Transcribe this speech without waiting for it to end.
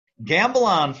Gamble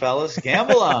on, fellas.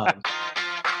 Gamble on.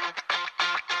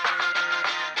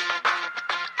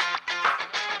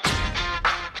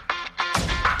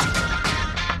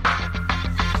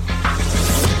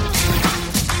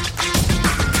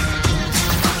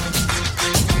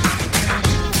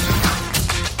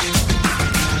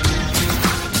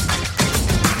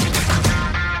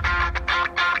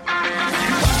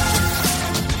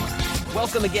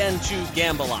 Welcome again to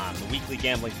Gamble On, the weekly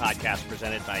gambling podcast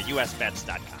presented by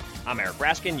USBets.com. I'm Eric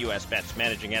Raskin, US Bets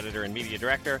Managing Editor and Media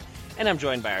Director, and I'm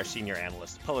joined by our senior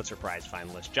analyst, Pulitzer Prize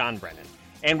finalist, John Brennan.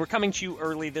 And we're coming to you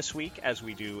early this week, as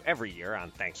we do every year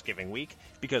on Thanksgiving week,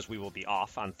 because we will be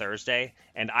off on Thursday,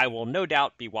 and I will no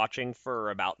doubt be watching for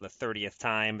about the 30th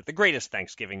time the greatest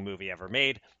Thanksgiving movie ever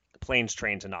made, Planes,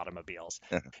 Trains, and Automobiles.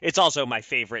 It's also my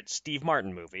favorite Steve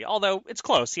Martin movie, although it's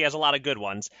close. He has a lot of good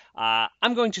ones.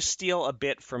 I'm going to steal a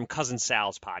bit from Cousin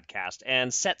Sal's podcast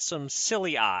and set some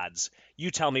silly odds.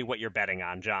 You tell me what you're betting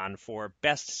on, John, for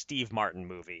best Steve Martin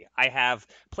movie. I have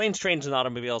Planes, Trains, and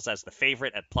Automobiles as the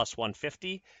favorite at plus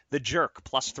 150, The Jerk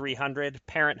plus 300,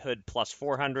 Parenthood plus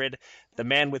 400, The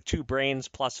Man with Two Brains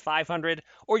plus 500,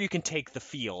 or you can take The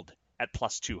Field at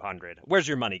plus 200. Where's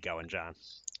your money going, John?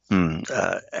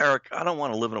 Eric, I don't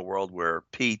want to live in a world where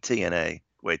P, T, and A.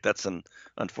 Wait, that's an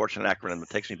unfortunate acronym that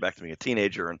takes me back to being a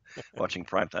teenager and watching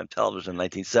primetime television in the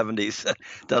 1970s.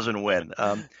 Doesn't win.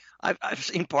 I've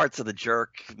seen parts of The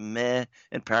Jerk, meh,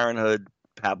 and Parenthood,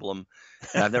 pablum,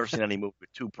 and I've never seen any movie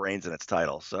with two brains in its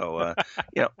title. So,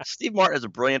 Steve Martin is a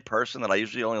brilliant person that I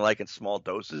usually only like in small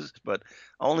doses, but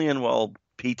only in,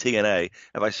 PT and A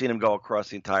have I seen him go across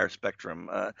the entire spectrum.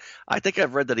 I think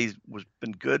I've read that he's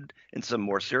been good in some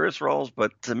more serious roles,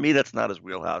 but to me, that's not his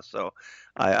wheelhouse. So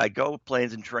I go with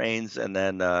Planes and Trains, and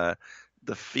then The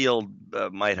Field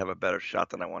might have a better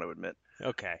shot than I want to admit.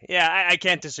 Okay. Yeah, I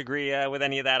can't disagree with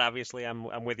any of that. Obviously,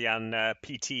 I'm with you on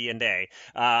PT and A.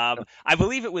 I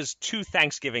believe it was 2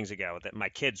 Thanksgivings ago that my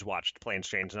kids watched Planes,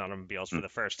 Trains, and Automobiles for the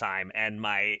first time, and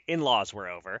my in-laws were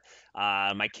over.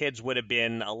 My kids would have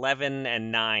been 11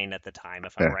 and 9 at the time,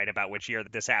 if I'm right about which year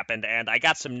that this happened, and I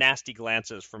got some nasty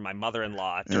glances from my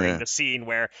mother-in-law during the scene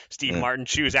where Steve Martin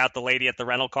chews out the lady at the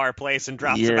rental car place and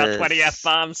drops about 20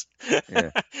 F-bombs.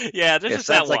 Yeah, there's just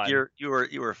that one. Like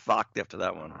you were fucked after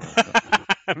that one.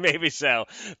 Maybe so,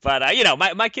 but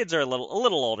my kids are a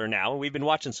little older now, and we've been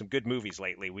watching some good movies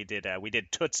lately. We did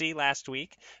Tootsie last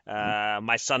week.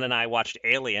 My son and I watched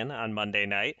Alien on Monday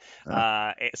night.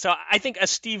 So I think a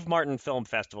Steve Martin film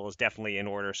festival is definitely in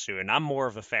order soon. I'm more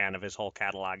of a fan of his whole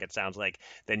catalog, it sounds like,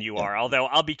 than you are. Although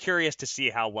I'll be curious to see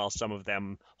how well some of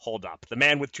them hold up. The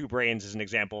Man with Two Brains is an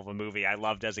example of a movie I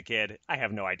loved as a kid. I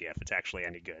have no idea if it's actually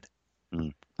any good.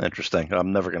 Interesting.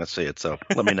 I'm never going to see it, so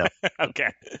let me know. Okay,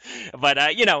 but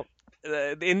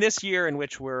in this year in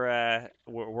which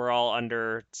we're all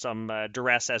under some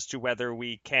duress as to whether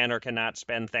we can or cannot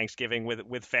spend Thanksgiving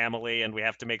with family, and we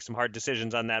have to make some hard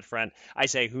decisions on that front, I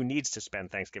say, who needs to spend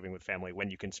Thanksgiving with family when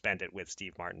you can spend it with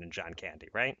Steve Martin and John Candy,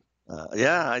 right?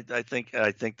 I think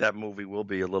that movie will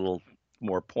be a little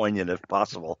more poignant, if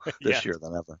possible, this year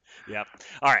than ever. Yep.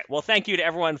 All right. Well, thank you to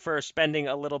everyone for spending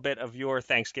a little bit of your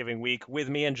Thanksgiving week with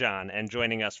me and John and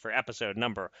joining us for episode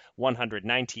number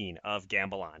 119 of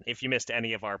Gamble On. If you missed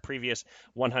any of our previous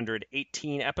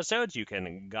 118 episodes, you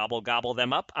can gobble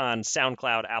them up on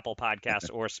SoundCloud, Apple Podcasts,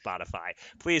 or Spotify.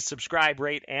 Please subscribe,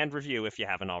 rate, and review if you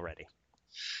haven't already.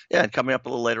 Yeah, and coming up a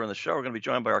little later in the show, we're going to be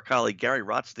joined by our colleague Gary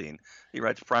Rotstein. He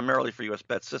writes primarily for US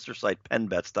Bet's sister site,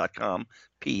 PennBets.com,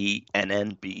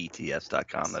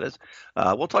 PennBets.com, that is.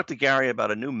 We'll talk to Gary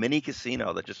about a new mini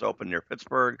casino that just opened near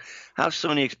Pittsburgh, how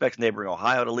soon he expects neighboring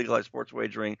Ohio to legalize sports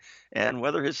wagering, and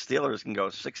whether his Steelers can go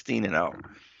 16-0.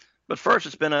 But first,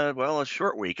 it's been a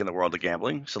short week in the world of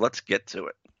gambling, so let's get to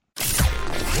it.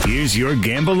 Here's your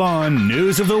Gamble On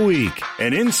News of the Week,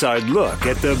 an inside look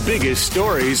at the biggest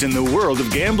stories in the world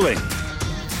of gambling.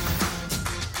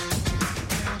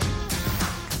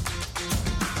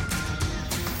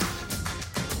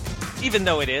 Even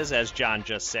though it is, as John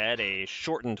just said, a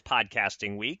shortened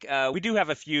podcasting week, we do have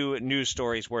a few news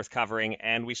stories worth covering,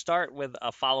 and we start with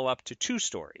a follow-up to 2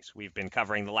 stories we've been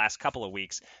covering the last couple of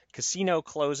weeks, casino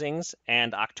closings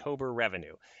and October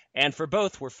revenue. And for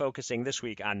both, we're focusing this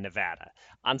week on Nevada.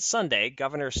 On Sunday,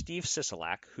 Governor Steve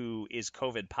Sisolak, who is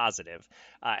COVID positive,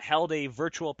 held a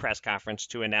virtual press conference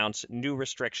to announce new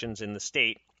restrictions in the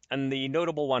state. And the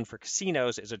notable one for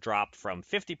casinos is a drop from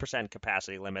 50%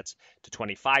 capacity limits to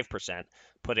 25%,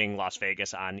 putting Las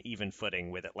Vegas on even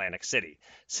footing with Atlantic City.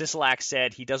 Sisolak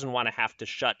said he doesn't want to have to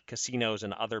shut casinos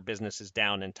and other businesses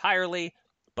down entirely,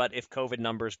 but if COVID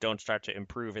numbers don't start to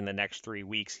improve in the next 3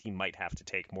 weeks, he might have to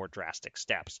take more drastic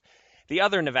steps. The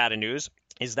other Nevada news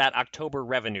is that October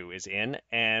revenue is in,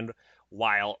 and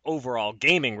while overall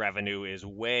gaming revenue is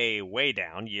way, way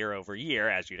down year over year,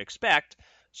 as you'd expect,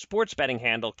 sports betting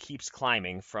handle keeps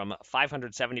climbing from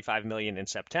 $575 million in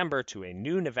September to a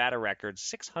new Nevada record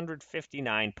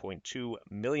 $659.2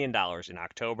 million in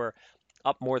October,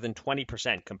 up more than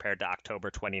 20% compared to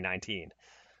October 2019.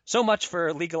 So much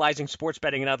for legalizing sports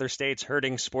betting in other states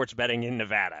hurting sports betting in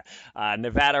Nevada.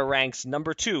 Nevada ranks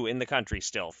number 2 in the country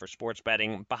still for sports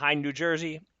betting, behind New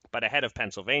Jersey, but ahead of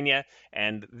Pennsylvania,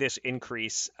 and this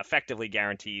increase effectively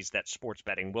guarantees that sports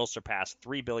betting will surpass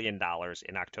 $3 billion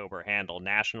in October handle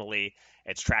nationally.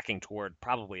 It's tracking toward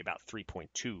probably about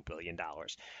 $3.2 billion.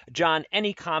 John,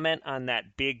 any comment on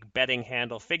that big betting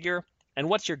handle figure? And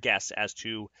what's your guess as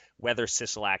to whether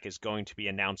Sisolak is going to be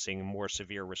announcing more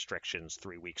severe restrictions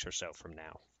 3 weeks or so from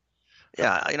now?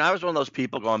 Yeah, I was one of those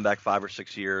people going back 5 or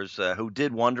 6 years who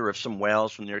did wonder if some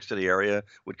whales from the New York City area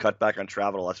would cut back on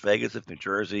travel to Las Vegas, if New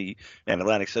Jersey and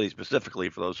Atlantic City specifically,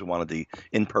 for those who wanted the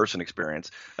in-person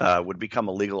experience, would become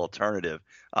a legal alternative.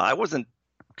 I wasn't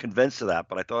convinced of that,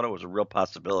 but I thought it was a real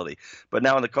possibility. But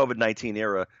now in the COVID-19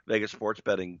 era, Vegas sports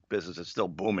betting business is still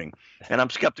booming. And I'm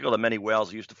skeptical that many whales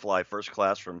who used to fly first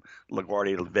class from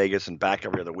LaGuardia to Vegas and back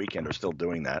every other weekend are still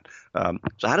doing that.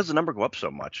 So how does the number go up so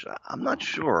much? I'm not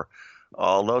sure.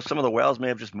 Although some of the whales may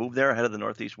have just moved there ahead of the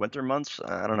Northeast winter months.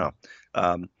 I don't know.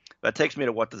 That takes me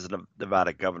to what does the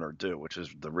Nevada governor do, which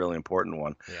is the really important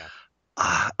one. Yeah.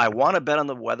 I want to bet on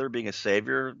the weather being a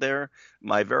savior there.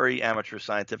 My very amateur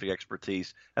scientific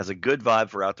expertise has a good vibe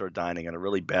for outdoor dining and a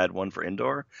really bad one for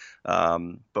indoor.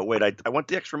 But wait, I went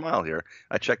the extra mile here.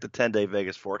 I checked the 10-day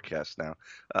Vegas forecast now.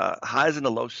 Highs in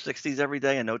the low 60s every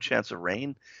day and no chance of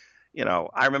rain.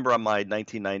 I remember on my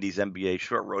 1990s NBA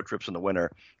short road trips in the winter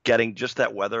getting just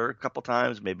that weather a couple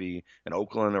times, maybe in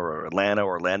Oakland or Atlanta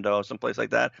or Orlando, someplace like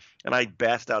that. And I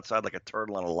basked outside like a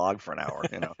turtle on a log for an hour.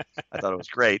 I thought it was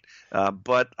great.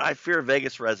 But I fear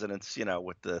Vegas residents,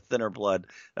 with the thinner blood,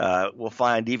 will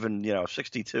find even,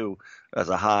 62 as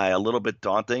a high a little bit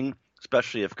daunting,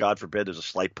 especially if, God forbid, there's a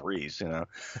slight breeze,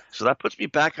 So that puts me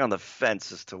back on the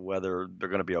fence as to whether they're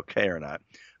going to be okay or not.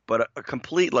 But a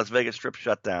complete Las Vegas Strip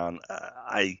shutdown,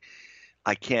 I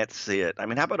can't see it. I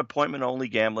mean, how about appointment-only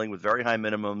gambling with very high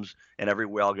minimums and every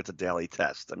whale gets a daily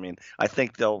test? I mean, I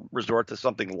think they'll resort to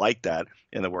something like that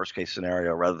in the worst-case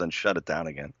scenario rather than shut it down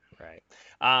again. Right.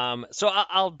 So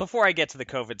I'll before I get to the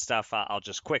COVID stuff, I'll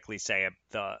just quickly say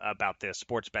about the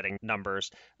sports betting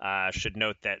numbers. Should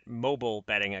note that mobile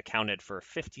betting accounted for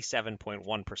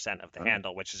 57.1% of the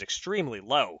handle, which is extremely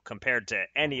low compared to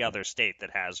any other state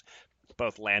that has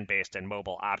both land-based and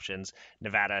mobile options.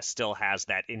 Nevada still has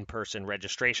that in-person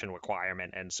registration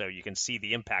requirement, and so you can see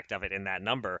the impact of it in that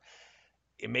number.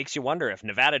 It makes you wonder if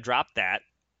Nevada dropped that,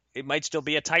 it might still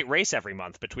be a tight race every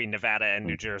month between Nevada and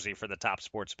New Jersey for the top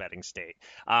sports betting state.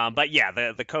 But yeah,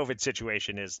 the COVID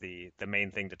situation is the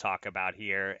main thing to talk about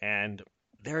here, and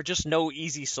there are just no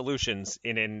easy solutions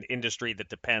in an industry that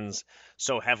depends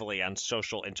so heavily on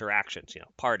social interactions,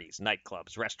 parties,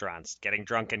 nightclubs, restaurants, getting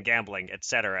drunk and gambling,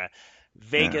 etc.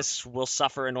 Vegas will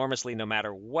suffer enormously no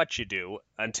matter what you do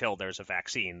until there's a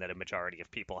vaccine that a majority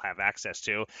of people have access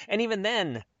to. And even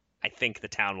then, I think the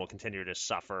town will continue to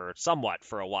suffer somewhat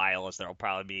for a while, as there will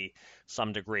probably be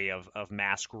some degree of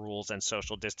mask rules and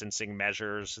social distancing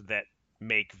measures that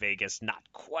make Vegas not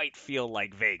quite feel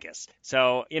like Vegas.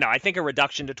 So, I think a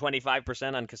reduction to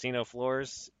 25% on casino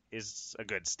floors is a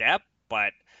good step,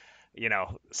 but,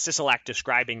 Sisolak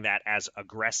describing that as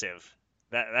aggressive,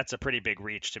 that's a pretty big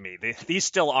reach to me. These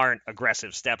still aren't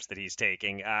aggressive steps that he's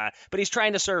taking, but he's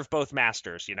trying to serve both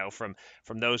masters,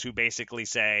 from those who basically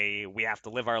say we have to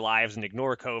live our lives and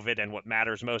ignore COVID and what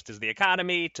matters most is the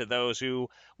economy, to those who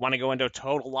want to go into a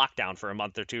total lockdown for a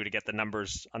month or two to get the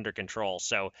numbers under control.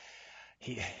 So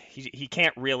he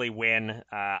can't really win.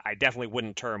 I definitely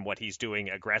wouldn't term what he's doing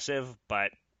aggressive,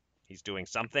 but he's doing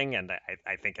something, and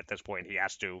I think at this point he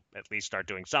has to at least start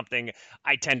doing something.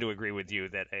 I tend to agree with you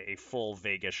that a full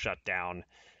Vegas shutdown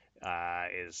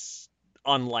is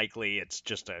unlikely. It's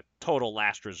just a total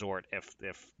last resort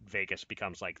if Vegas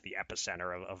becomes like the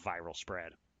epicenter of viral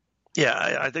spread.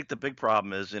 Yeah, I think the big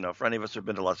problem is, for any of us who've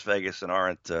been to Las Vegas and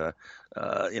aren't, still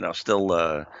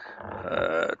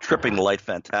tripping the light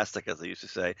fantastic, as they used to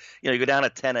say. You go down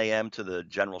at 10 a.m. to the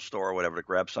general store or whatever to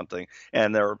grab something,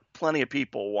 and there are plenty of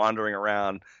people wandering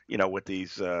around, with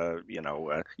these,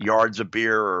 yards of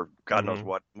beer or God knows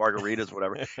what, margaritas,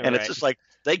 whatever. And It's just like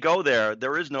they go there.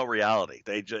 There is no reality.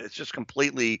 It's just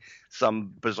completely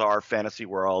some bizarre fantasy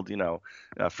world,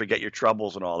 forget your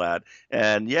troubles and all that.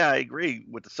 And yeah, I agree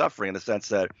with the suffering in the sense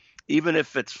that even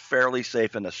if it's fairly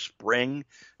safe in the spring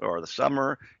or the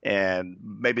summer, and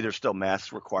maybe there's still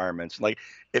mask requirements. Like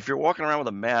if you're walking around with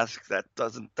a mask,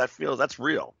 that's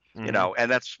real, Mm-hmm. and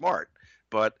that's smart.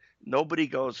 But nobody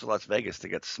goes to Las Vegas to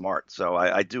get smart, so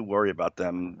I do worry about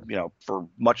them, for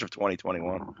much of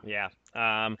 2021. Yeah.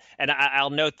 And I'll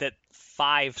note that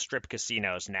 5 strip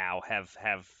casinos now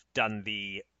have done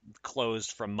the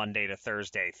closed from Monday to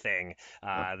Thursday thing,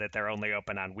 that they're only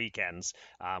open on weekends,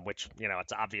 which,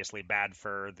 it's obviously bad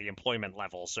for the employment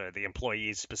levels or the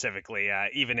employees specifically,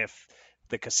 even if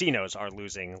the casinos are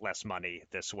losing less money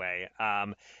this way.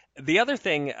 The other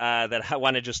thing that I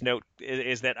want to just note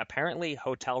is that apparently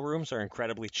hotel rooms are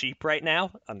incredibly cheap right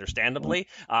now, understandably.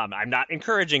 I'm not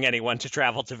encouraging anyone to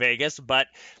travel to Vegas, but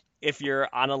if you're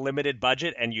on a limited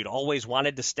budget and you'd always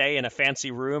wanted to stay in a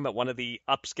fancy room at one of the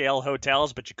upscale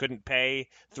hotels, but you couldn't pay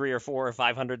 $300 or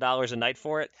 $400 or $500 a night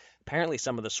for it, apparently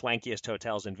some of the swankiest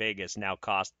hotels in Vegas now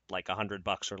cost like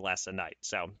 $100 or less a night.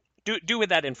 So do with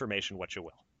that information what you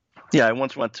will. Yeah, I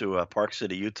once went to Park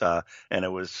City, Utah, and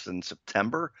it was in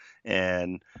September,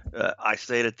 and I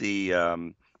stayed at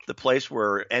the place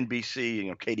where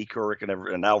NBC, Katie Couric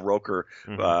and Al Roker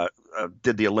Mm-hmm.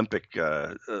 did the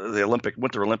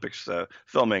Winter Olympics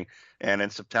filming, and in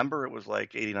September it was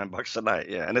like $89 a night.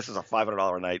 Yeah, and this is a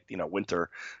 $500 a night, winter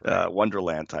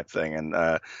Wonderland type thing,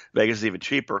 and Vegas is even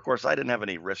cheaper. Of course, I didn't have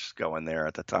any risks going there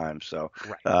at the time, so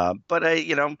Right. but hey,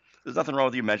 there's nothing wrong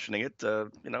with you mentioning it.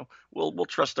 We'll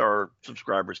trust our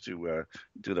subscribers to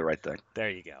do the right thing. There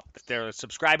you go. If they're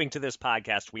subscribing to this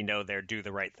podcast, we know they're do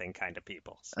the right thing kind of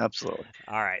people. Absolutely.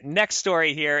 All right, next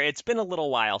story here. It's been a little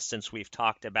while since we've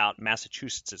talked about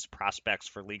Massachusetts' prospects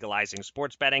for legalizing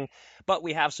sports betting, but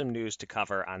we have some news to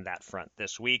cover on that front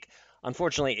this week.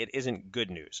 Unfortunately, it isn't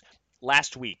good news.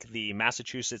 Last week, the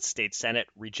Massachusetts State Senate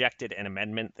rejected an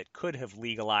amendment that could have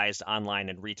legalized online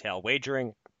and retail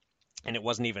wagering, and it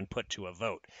wasn't even put to a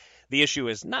vote. The issue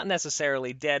is not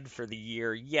necessarily dead for the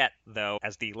year yet, though,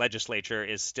 as the legislature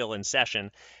is still in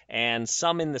session, and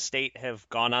some in the state have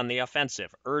gone on the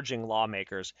offensive, urging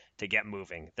lawmakers to get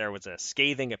moving. There was a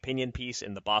scathing opinion piece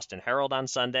in the Boston Herald on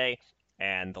Sunday,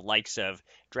 and the likes of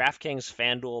DraftKings,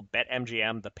 FanDuel,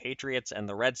 BetMGM, the Patriots, and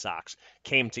the Red Sox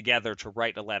came together to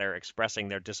write a letter expressing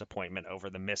their disappointment over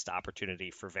the missed opportunity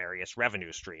for various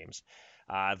revenue streams.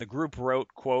 The group wrote,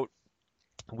 quote,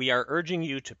 "We are urging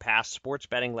you to pass sports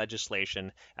betting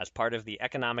legislation as part of the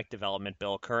economic development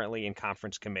bill currently in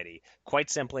conference committee. Quite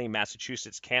simply,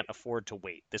 Massachusetts can't afford to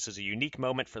wait. This is a unique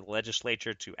moment for the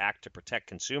legislature to act to protect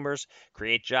consumers,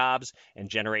 create jobs,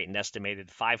 and generate an estimated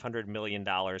 $500 million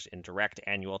in direct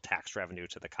annual tax revenue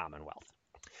to the Commonwealth."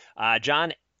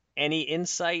 John, any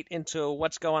insight into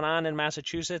what's going on in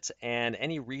Massachusetts and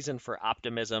any reason for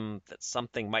optimism that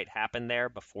something might happen there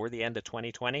before the end of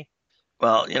 2020?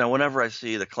 Well, whenever I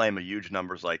see the claim of huge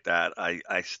numbers like that,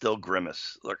 I still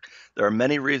grimace. Look, there are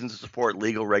many reasons to support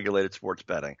legal regulated sports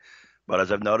betting. But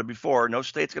as I've noted before, no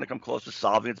state's going to come close to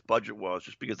solving its budget woes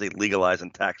just because they legalize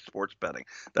and tax sports betting.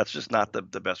 That's just not the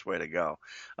best way to go.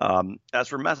 As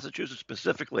for Massachusetts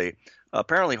specifically,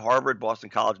 apparently Harvard,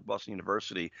 Boston College, and Boston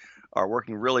University are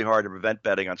working really hard to prevent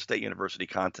betting on state university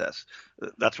contests.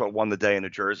 That's what won the day in New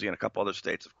Jersey and a couple other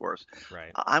states, of course.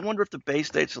 Right. I wonder if the Bay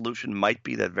State solution might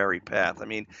be that very path. I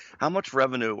mean, how much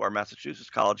revenue are Massachusetts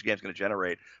college games going to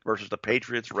generate versus the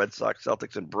Patriots, Red Sox,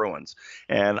 Celtics, and Bruins?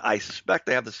 And I suspect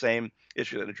they have the same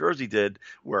issue that New Jersey did,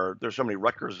 where there's so many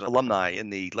Rutgers alumni in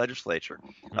the legislature.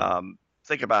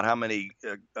 Think about how many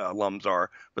alums are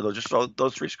for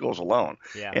those 3 schools alone.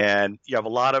 Yeah. And you have a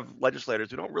lot of legislators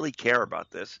who don't really care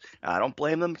about this. I don't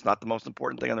blame them. It's not the most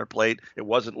important thing on their plate. It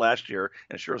wasn't last year,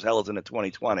 and it sure as hell isn't in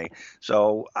 2020.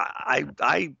 So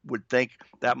I would think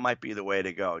that might be the way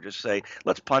to go. Just say,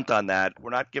 let's punt on that. We're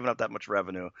not giving up that much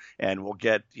revenue, and we'll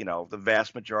get the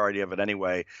vast majority of it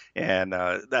anyway. And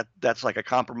that's like a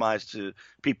compromise to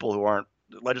people who aren't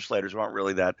legislators who aren't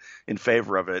really that in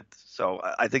favor of it. So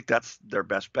I think that's their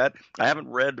best bet. I haven't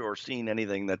read or seen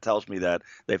anything that tells me that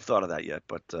they've thought of that yet,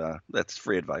 but that's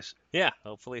free advice. Yeah,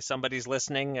 hopefully somebody's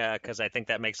listening, because I think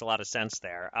that makes a lot of sense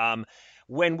there.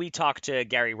 When we talk to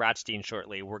Gary Rotstein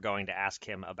shortly, we're going to ask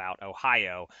him about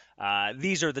Ohio.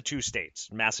 These are the 2 states,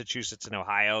 Massachusetts and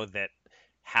Ohio, that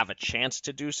have a chance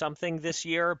to do something this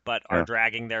year, but are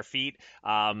dragging their feet.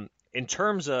 In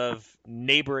terms of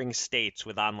neighboring states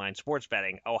with online sports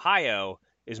betting, Ohio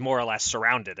is more or less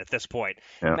surrounded at this point.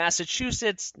 Yeah.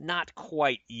 Massachusetts, not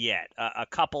quite yet. A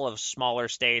couple of smaller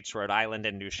states, Rhode Island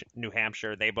and New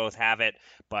Hampshire, they both have it,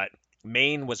 but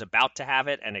Maine was about to have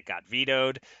it, and it got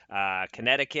vetoed.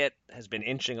 Connecticut has been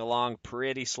inching along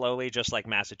pretty slowly, just like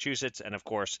Massachusetts. And, of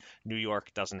course, New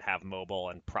York doesn't have mobile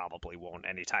and probably won't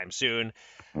anytime soon.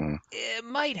 It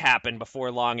might happen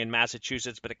before long in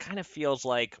Massachusetts, but it kind of feels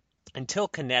like until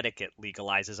Connecticut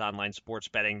legalizes online sports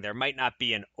betting, there might not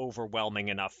be an overwhelming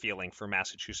enough feeling for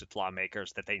Massachusetts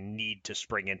lawmakers that they need to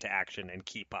spring into action and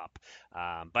keep up.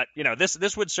 But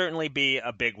this would certainly be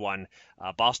a big one.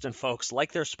 Boston folks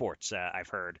like their sports, I've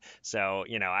heard. So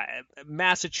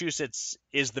Massachusetts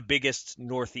is the biggest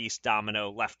Northeast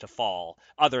domino left to fall,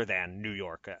 other than New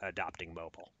York adopting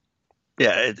mobile.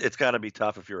 Yeah, it's got to be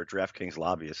tough if you're a DraftKings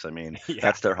lobbyist. I mean,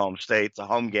 That's their home state. It's a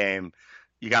home game.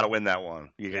 You got to win that one.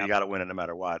 You got to win it no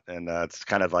matter what. And it's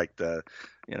kind of like the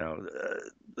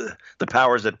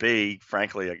powers that be.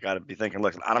 Frankly, I got to be thinking,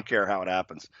 look, I don't care how it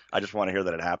happens. I just want to hear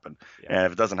that it happened. Yeah. And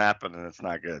if it doesn't happen, then it's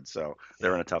not good. So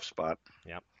they're in a tough spot.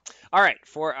 Yeah. All right.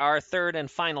 For our third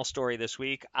and final story this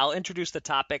week, I'll introduce the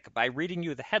topic by reading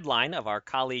you the headline of our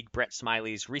colleague Brett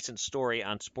Smiley's recent story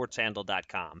on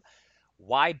sportshandle.com.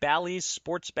 Why Bally's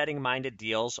sports betting-minded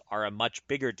deals are a much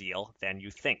bigger deal than you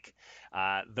think.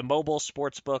 The mobile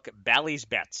sportsbook Bally's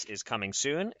Bets is coming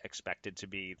soon, expected to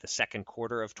be the second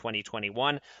quarter of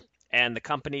 2021, and the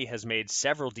company has made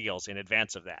several deals in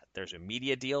advance of that. There's a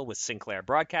media deal with Sinclair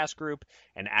Broadcast Group,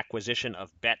 an acquisition of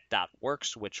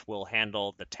Bet.Works, which will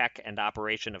handle the tech and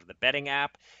operation of the betting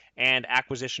app, and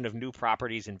acquisition of new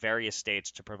properties in various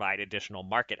states to provide additional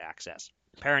market access.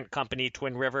 Parent company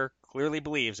Twin River clearly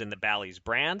believes in the Bally's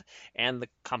brand, and the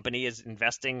company is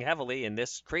investing heavily in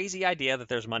this crazy idea that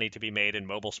there's money to be made in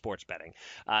mobile sports betting.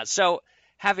 So,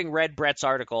 having read Brett's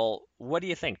article, what do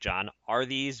you think, John? Are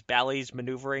these Bally's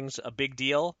maneuverings a big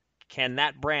deal? Can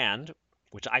that brand,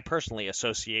 which I personally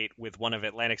associate with one of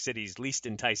Atlantic City's least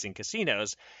enticing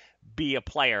casinos, be a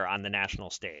player on the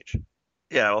national stage?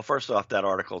 Yeah, well, first off, that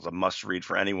article is a must-read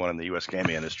for anyone in the U.S.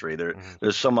 gaming industry.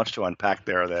 There's so much to unpack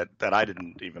there that I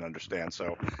didn't even understand.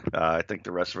 So I think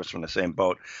the rest of us are in the same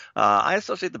boat. I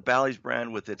associate the Bally's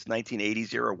brand with its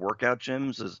 1980s era workout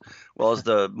gyms, as well as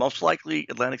the most likely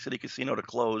Atlantic City casino to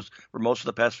close for most of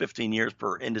the past 15 years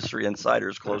per industry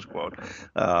insiders, close quote.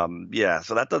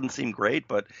 So that doesn't seem great,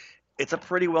 but it's a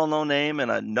pretty well-known name,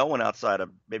 and no one outside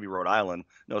of maybe Rhode Island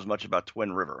knows much about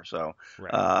Twin River. So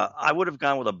right. I would have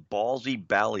gone with a ballsy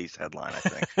Bally's headline, I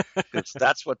think, because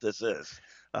that's what this is.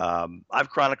 I've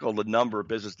chronicled a number of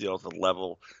business deals at the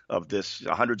level of this,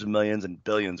 hundreds of millions and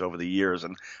billions over the years,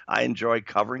 and I enjoy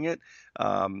covering it.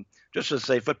 Just to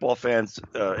say, football fans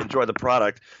enjoy the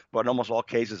product, but in almost all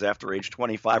cases after age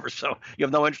 25 or so, you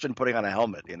have no interest in putting on a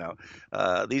helmet.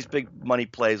 These big money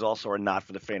plays also are not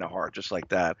for the faint of heart, just like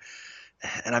that.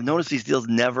 And I've noticed these deals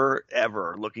never,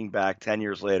 ever, looking back 10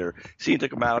 years later, seem to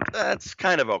come out, that's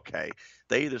kind of okay.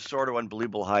 They either soar to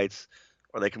unbelievable heights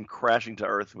or they come crashing to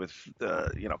earth with,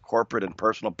 corporate and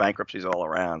personal bankruptcies all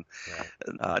around.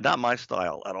 Yeah. Not my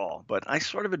style at all, but I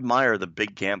sort of admire the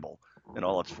big gamble in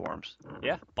all its forms.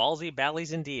 Yeah, ballsy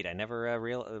Bally's indeed. I never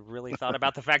really thought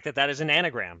about the fact that is an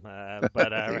anagram. Yeah.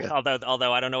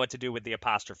 although I don't know what to do with the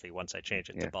apostrophe once I change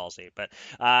it to ballsy. But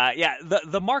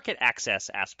the market access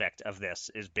aspect of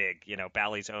this is big.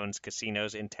 Bally's owns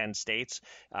casinos in 10 states,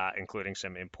 including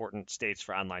some important states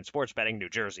for online sports betting, New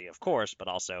Jersey, of course, but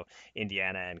also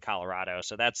Indiana and Colorado.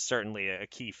 So that's certainly a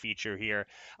key feature here.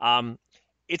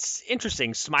 It's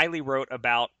interesting. Smiley wrote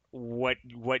about what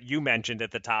you mentioned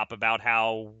at the top about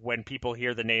how when people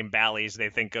hear the name Bally's, they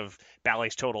think of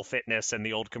Bally's Total Fitness and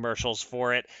the old commercials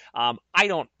for it. I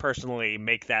don't personally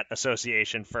make that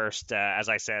association first, as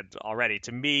I said already.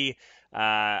 To me,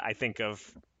 I think of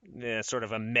sort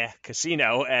of a meh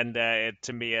casino, and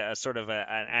to me, a sort of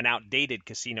an outdated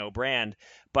casino brand.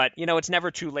 But, it's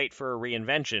never too late for a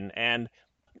reinvention. And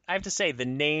I have to say, the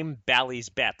name Bally's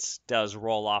Bets does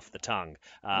roll off the tongue.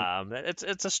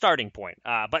 It's a starting point.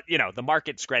 But, the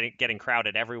market's getting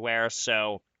crowded everywhere.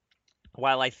 So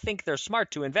while I think they're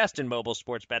smart to invest in mobile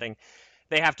sports betting,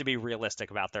 they have to be realistic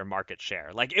about their market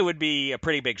share. Like, it would be a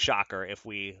pretty big shocker if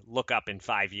we look up in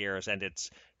 5 years and it's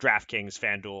DraftKings,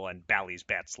 FanDuel, and Bally's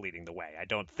Bets leading the way. I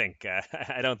don't think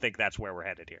that's where we're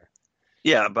headed here.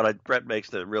 Yeah, but Brett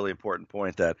makes the really important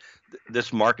point that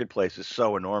this marketplace is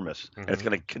so enormous, and it's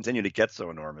going to continue to get so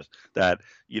enormous that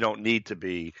you don't need to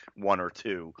be one or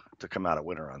two to come out a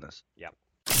winner on this. Yep.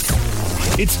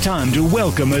 It's time to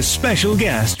welcome a special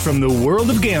guest from the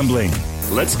world of gambling.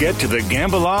 Let's get to the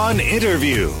Gamble On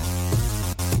interview.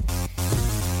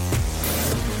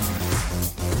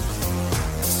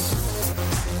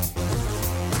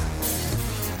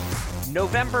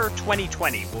 November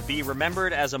 2020 will be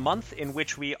remembered as a month in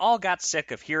which we all got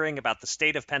sick of hearing about the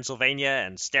state of Pennsylvania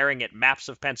and staring at maps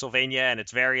of Pennsylvania and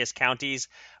its various counties.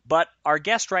 But our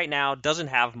guest right now doesn't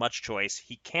have much choice.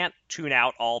 He can't tune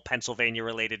out all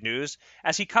Pennsylvania-related news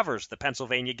as he covers the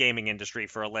Pennsylvania gaming industry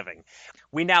for a living.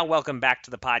 We now welcome back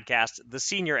to the podcast the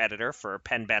senior editor for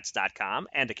PennBets.com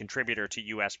and a contributor to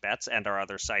US Bets and our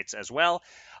other sites as well,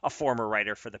 a former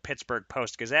writer for the Pittsburgh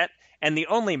Post-Gazette, and the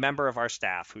only member of our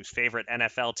staff whose favorite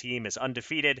NFL team is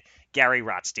undefeated, Gary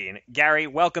Rotstein. Gary,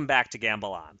 welcome back to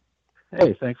Gamble On.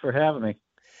 Hey, thanks for having me.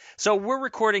 So we're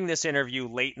recording this interview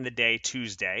late in the day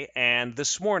Tuesday, and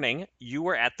this morning you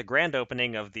were at the grand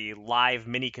opening of the live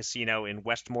mini casino in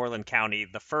Westmoreland County,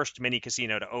 the first mini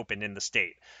casino to open in the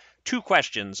state. Two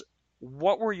questions.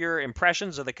 What were your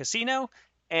impressions of the casino?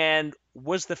 And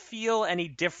was the feel any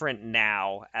different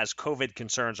now as COVID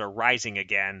concerns are rising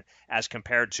again as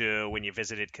compared to when you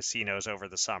visited casinos over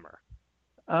the summer?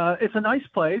 It's a nice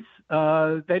place.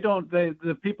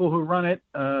 The people who run it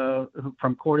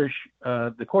from Cordish,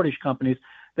 the Cordish companies,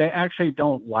 they actually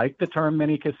don't like the term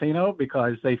mini casino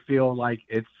because they feel like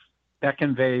that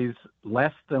conveys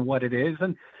less than what it is.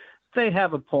 And they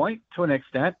have a point to an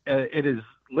extent. It is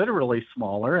literally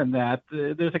smaller in that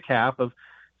there's a cap of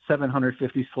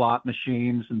 750 slot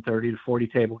machines and 30 to 40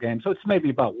 table games. So it's maybe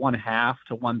about 1/2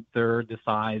 to 1/3 the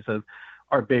size of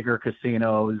our bigger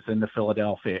casinos in the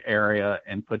Philadelphia area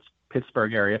and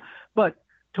Pittsburgh area. But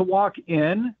to walk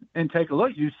in and take a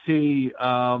look, you see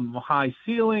high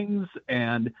ceilings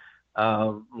and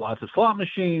lots of slot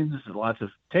machines, lots of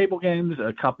table games,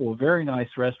 a couple of very nice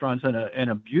restaurants,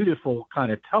 and a beautiful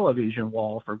kind of television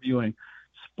wall for viewing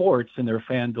sports in their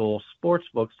FanDuel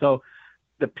sportsbook. So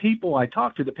the people I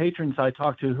talked to, the patrons I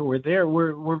talked to who were there,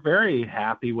 were very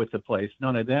happy with the place.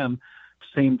 None of them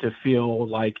seemed to feel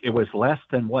like it was less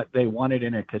than what they wanted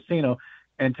in a casino.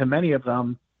 And to many of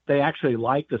them, they actually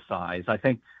like the size. I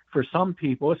think for some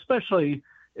people, especially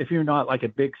if you're not like a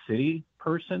big city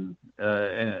person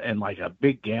and like a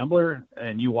big gambler,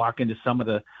 and you walk into some of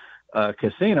the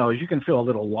casinos, you can feel a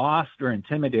little lost or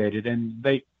intimidated, and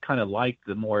they kind of like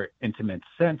the more intimate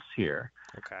sense here.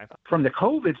 Okay. From the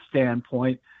COVID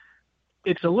standpoint,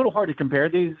 it's a little hard to compare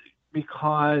these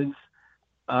because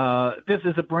this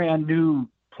is a brand new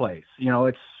place.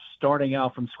 It's starting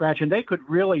out from scratch, and they could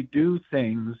really do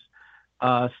things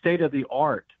state of the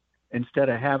art instead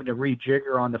of having to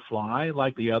rejigger on the fly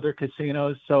like the other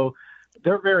casinos. So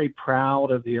they're very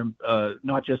proud of the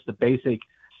not just the basic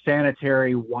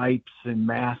sanitary wipes and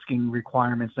masking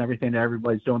requirements and everything that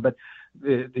everybody's doing, but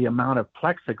the amount of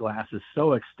plexiglass is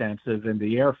so extensive, and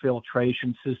the air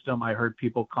filtration system, I heard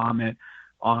people comment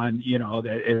on,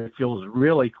 that it feels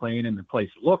really clean and the place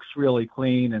looks really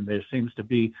clean, and there seems to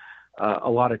be a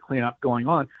lot of cleanup going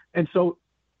on. And so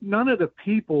none of the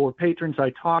people or patrons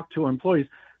I talked to, employees,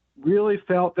 really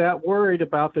felt that worried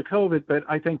about the COVID, but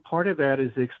I think part of that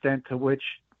is the extent to which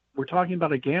we're talking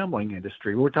about a gambling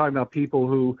industry. We're talking about people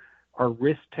who are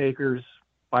risk takers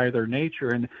by their nature,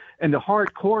 and the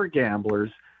hardcore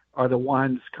gamblers are the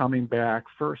ones coming back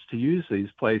first to use these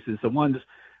places. The ones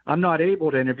I'm not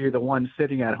able to interview, the ones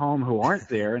sitting at home who aren't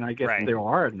there, and I guess Right. there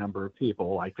are a number of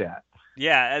people like that.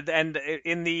 Yeah, and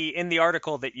in the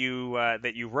article that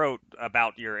you wrote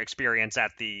about your experience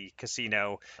at the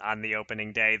casino on the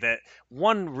opening day, that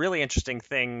one really interesting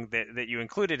thing that you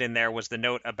included in there was the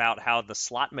note about how the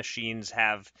slot machines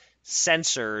have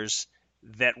sensors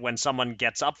that when someone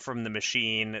gets up from the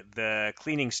machine, the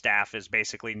cleaning staff is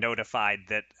basically notified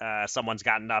that someone's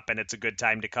gotten up and it's a good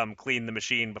time to come clean the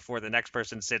machine before the next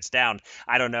person sits down.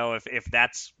 I don't know if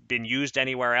that's been used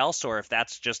anywhere else or if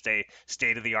that's just a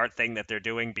state-of-the-art thing that they're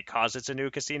doing because it's a new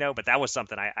casino, but that was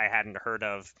something I hadn't heard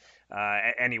of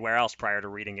anywhere else prior to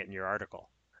reading it in your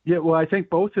article. Yeah, well, I think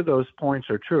both of those points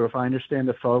are true. If I understand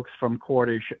the folks from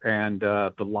Cordish and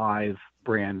the Live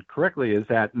brand correctly, is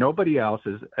that nobody else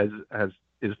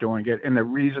is doing it, and the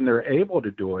reason they're able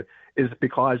to do it is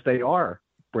because they are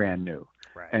brand new.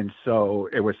 Right. And so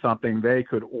it was something they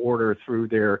could order through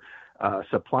their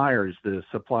suppliers, the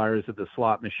suppliers of the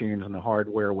slot machines and the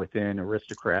hardware within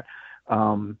Aristocrat,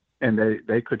 and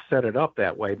they could set it up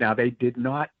that way. Now, they did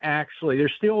not actually.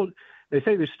 They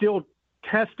say they're still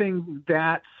testing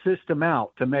that system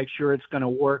out to make sure it's going to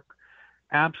work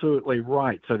absolutely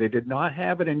right. So they did not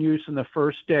have it in use in the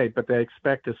first day, but they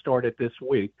expect to start it this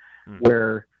week,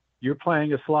 where you're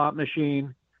playing a slot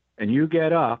machine and you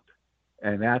get up,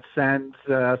 and that sends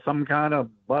some kind of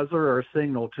buzzer or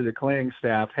signal to the cleaning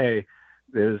staff. Hey,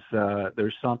 there's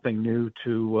something new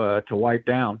to wipe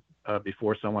down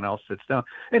before someone else sits down.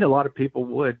 And a lot of people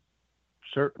would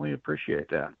certainly appreciate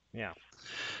that. Yeah.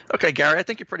 Okay, Gary, I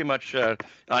think you're pretty much,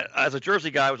 as a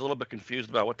Jersey guy, I was a little bit confused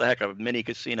about what the heck a mini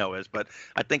casino is, but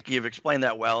I think you've explained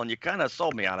that well, and you kind of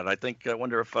sold me on it. I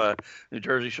wonder if New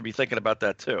Jersey should be thinking about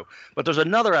that too. But there's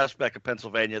another aspect of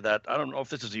Pennsylvania that I don't know if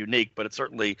this is unique, but it's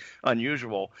certainly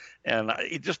unusual, and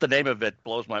just the name of it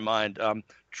blows my mind.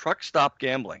 Truck stop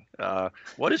gambling.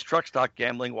 What is truck stop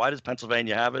gambling? Why does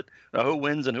Pennsylvania have it? Who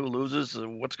wins and who loses?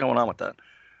 What's going on with that?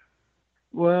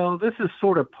 Well, this is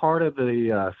sort of part of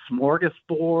the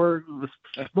smorgasbord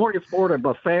or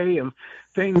buffet of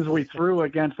things we threw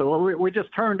against. So we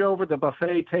just turned over the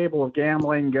buffet table of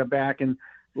gambling back in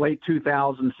late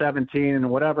 2017, and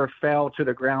whatever fell to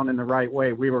the ground in the right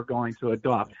way, we were going to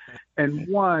adopt. And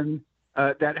one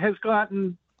that has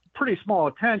gotten pretty small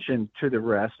attention to the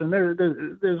rest, and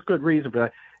there's good reason for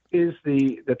that, is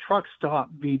the truck stop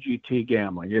VGT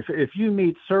gambling. If you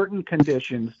meet certain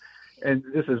conditions, and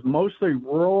this is mostly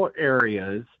rural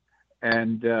areas,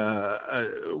 and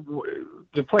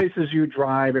the places you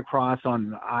drive across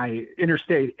on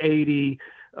Interstate 80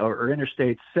 or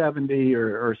Interstate 70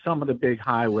 or some of the big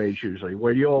highways usually,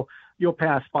 where you'll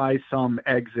pass by some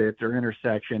exit or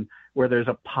intersection where there's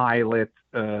a pilot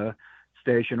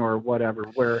station or whatever,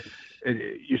 where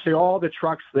you see all the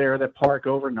trucks there that park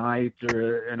overnight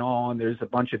and all, and there's a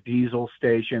bunch of diesel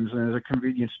stations, and there's a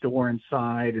convenience store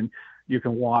inside, and you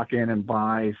can walk in and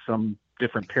buy some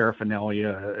different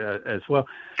paraphernalia as well.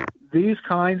 These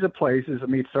kinds of places that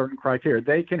meet certain criteria,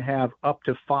 they can have up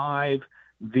to 5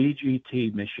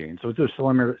 VGT machines. So it's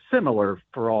similar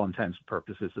for all intents and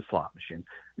purposes to slot machine.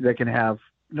 They can have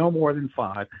no more than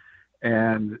 5.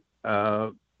 And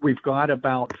we've got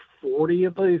about 40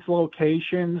 of these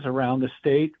locations around the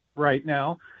state right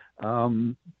now.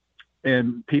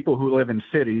 And people who live in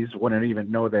cities wouldn't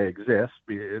even know they exist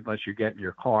unless you get in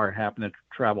your car and happen to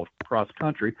travel cross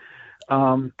country.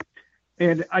 And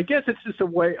I guess it's just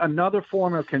another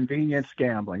form of convenience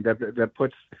gambling that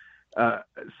puts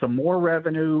some more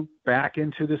revenue back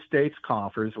into the state's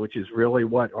coffers, which is really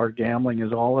what our gambling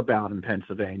is all about in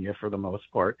Pennsylvania for the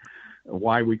most part,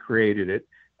 why we created it.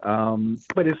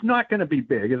 But it's not going to be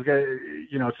big. It's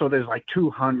gonna, so there's like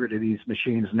 200 of these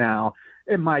machines now.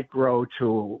 It might grow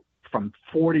from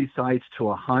 40 sites to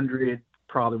 100,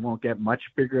 probably won't get much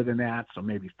bigger than that, so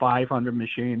maybe 500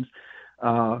 machines.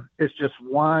 It's just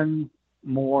one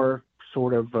more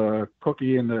sort of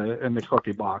cookie in the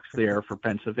cookie box there for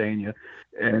Pennsylvania.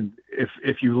 And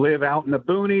if you live out in the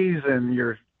boonies and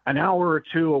you're an hour or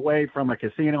two away from a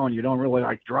casino and you don't really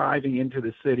like driving into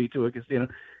the city to a casino,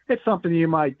 it's something you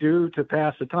might do to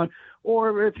pass the time.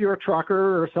 Or if you're a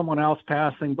trucker or someone else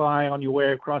passing by on your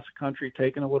way across the country,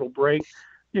 taking a little break,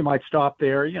 you might stop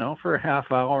there, for a half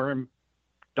hour and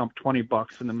dump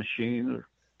 $20 in the machine or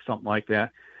something like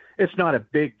that. It's not a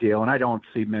big deal, and I don't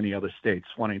see many other states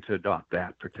wanting to adopt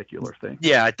that particular thing.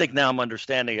 Yeah, I think now I'm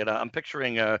understanding it. I'm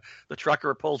picturing the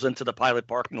trucker pulls into the Pilot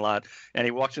parking lot, and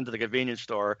he walks into the convenience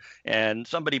store, and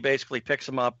somebody basically picks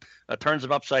him up, turns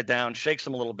him upside down, shakes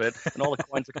him a little bit, and all the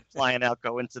coins that come flying out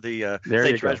go into the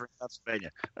state treasury in Pennsylvania.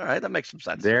 All right, that makes some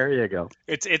sense. There you go.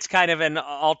 It's kind of an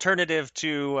alternative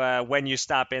to when you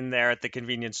stop in there at the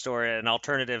convenience store, an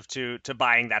alternative to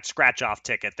buying that scratch-off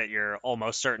ticket that you're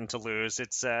almost certain to lose.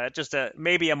 It's just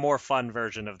maybe a more fun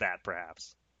version of that,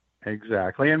 perhaps.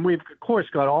 Exactly. And we've, of course,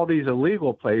 got all these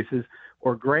illegal places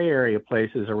or gray area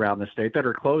places around the state that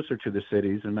are closer to the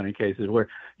cities in many cases, where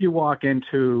you walk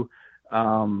into,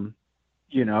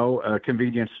 a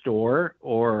convenience store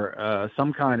or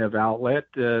some kind of outlet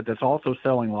that's also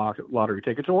selling lottery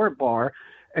tickets, or a bar,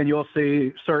 and you'll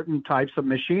see certain types of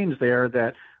machines there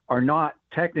that are not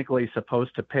technically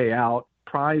supposed to pay out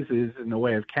prizes in the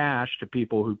way of cash to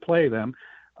people who play them.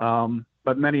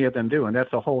 But many of them do, and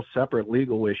that's a whole separate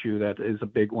legal issue that is a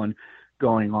big one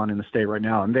going on in the state right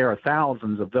now. And there are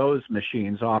thousands of those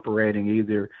machines operating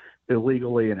either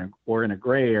illegally or in a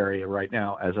gray area right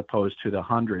now, as opposed to the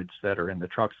hundreds that are in the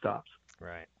truck stops.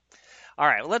 Right. All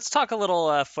right, let's talk a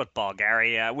little football,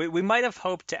 Gary. We might have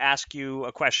hoped to ask you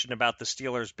a question about the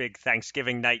Steelers' big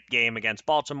Thanksgiving night game against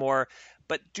Baltimore,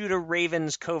 but due to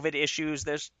Ravens' COVID issues,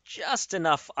 there's just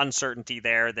enough uncertainty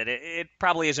there that it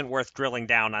probably isn't worth drilling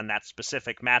down on that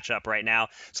specific matchup right now.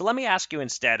 So let me ask you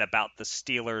instead about the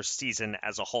Steelers' season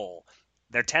as a whole.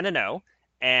 They're 10-0.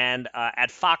 And at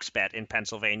Fox Bet in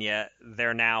Pennsylvania,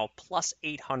 they're now plus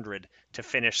 800 to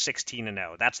finish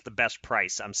 16-0. That's the best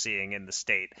price I'm seeing in the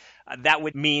state. That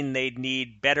would mean they'd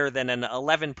need better than an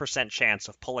 11% chance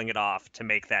of pulling it off to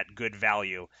make that good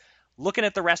value. Looking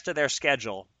at the rest of their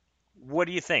schedule, what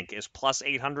do you think? Is plus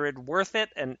 800 worth it?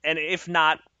 And if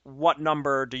not, what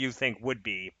number do you think would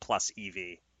be plus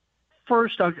EV?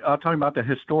 first, I'll talk about the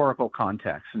historical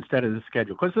context instead of the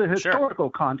schedule, because the historical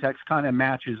context kind of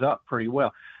matches up pretty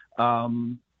well.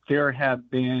 There have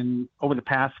been, over the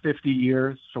past 50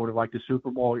 years, sort of like the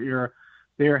Super Bowl era,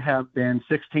 there have been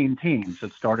 16 teams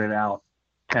that started out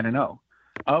 10-0.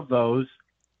 Of those,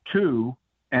 2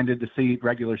 ended the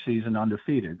regular season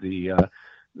undefeated.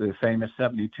 The famous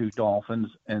 72 Dolphins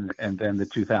and then the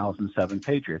 2007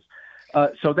 Patriots.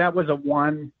 So that was a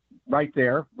one right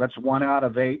there. That's 1 out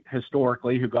of 8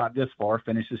 historically who got this far,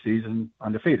 finished the season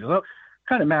undefeated. So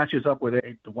kind of matches up with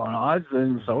 8-1 odds.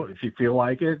 And so if you feel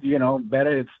like it, bet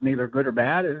it. It's neither good or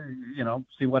bad.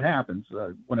 See what happens.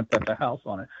 Wouldn't bet the house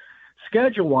on it.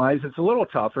 Schedule-wise, it's a little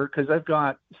tougher because they've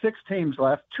got 6 teams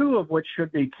left, 2 of which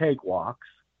should be cakewalks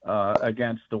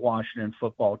against the Washington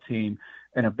football team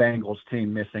and a Bengals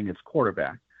team missing its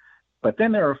quarterback. But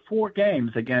then there are 4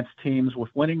 games against teams with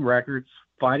winning records,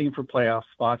 fighting for playoff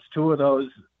spots, 2 of those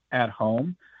at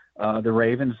home, the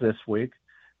Ravens this week,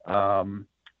 and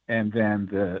then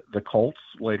the Colts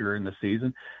later in the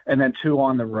season, and then 2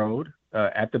 on the road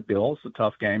at the Bills, a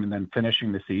tough game, and then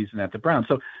finishing the season at the Browns.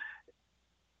 So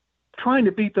trying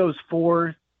to beat those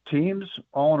 4 teams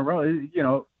all in a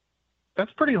row,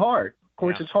 that's pretty hard. Of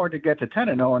course, It's hard to get to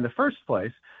 10-0 in the first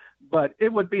place, but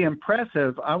it would be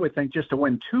impressive, I would think, just to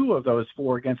win 2 of those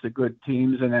 4 against the good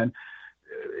teams. And then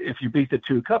if you beat the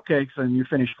 2 cupcakes and you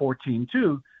finish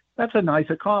 14-2, that's a nice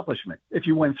accomplishment. If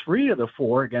you win 3 of the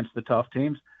 4 against the tough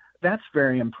teams, that's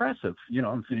very impressive,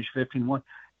 and finish 15-1.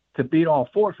 To beat all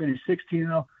 4, finish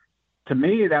 16-0, to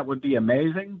me, that would be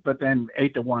amazing. But then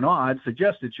 8-1 odds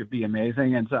suggest it should be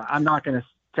amazing. And so I'm not going to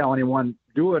tell anyone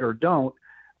do it or don't.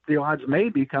 The odds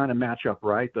maybe kind of match up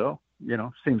right, though,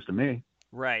 seems to me.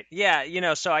 Right.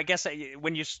 Yeah. So I guess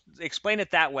when you explain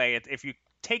it that way, if you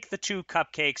take the 2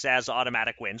 cupcakes as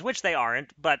automatic wins, which they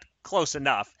aren't, but close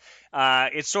enough,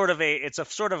 it's a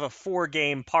sort of a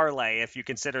 4-game parlay if you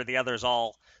consider the others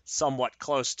all somewhat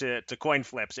close to coin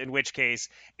flips, in which case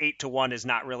 8-1 is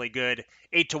not really good.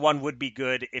 8-1 would be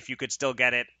good if you could still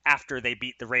get it after they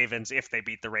beat the Ravens, if they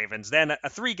beat the Ravens. Then a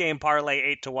 3-game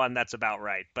parlay, 8-1, that's about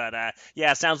right. But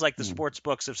it sounds like the sports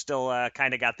books have still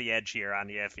kind of got the edge here on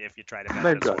you if you try to bet.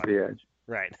 They've got the edge.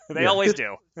 Right. They always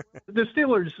do. The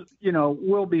Steelers,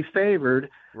 will be favored,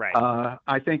 right.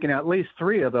 I think, in at least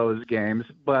 3 of those games,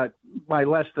 but by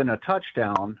less than a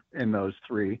touchdown in those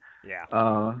 3.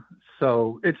 Yeah.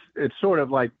 So it's sort of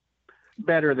like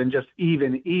better than just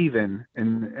even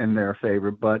in their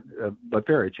favor, but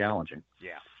very challenging.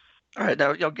 Yeah. All right.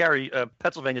 Now, Gary,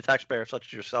 Pennsylvania taxpayers such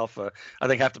as yourself, I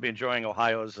think have to be enjoying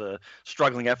Ohio's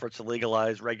struggling efforts to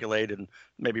legalize, regulate, and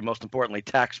maybe most importantly,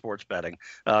 tax sports betting.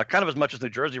 Kind of as much as New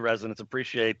Jersey residents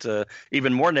appreciate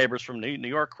even more neighbors from New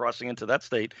York crossing into that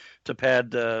state to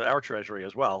pad our treasury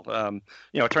as well.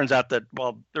 It turns out that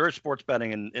while there is sports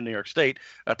betting in New York State,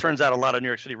 it turns out a lot of New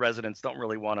York City residents don't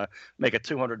really want to make a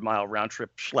 200-mile round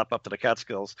trip schlep up to the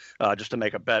Catskills just to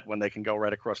make a bet when they can go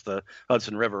right across the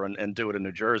Hudson River and do it in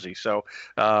New Jersey. So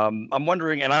I'm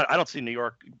wondering, and I don't see New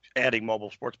York adding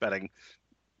mobile sports betting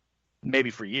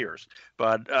maybe for years,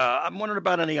 but I'm wondering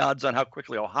about any odds on how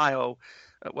quickly Ohio,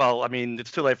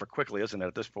 it's too late for quickly, isn't it,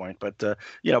 at this point? But,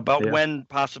 when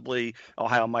possibly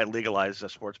Ohio might legalize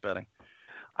sports betting.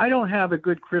 I don't have a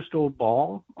good crystal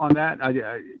ball on that.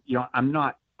 I'm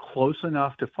not close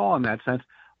enough to fall in that sense.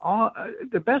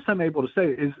 The best I'm able to say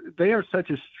is they are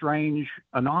such a strange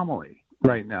anomaly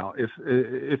right now.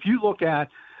 If you look at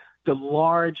the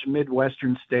large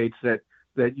Midwestern states that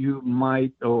you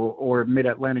might, or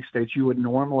mid-Atlantic states you would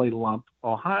normally lump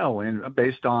Ohio in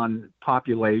based on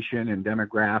population and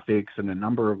demographics and the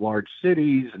number of large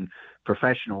cities and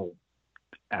professional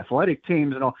athletic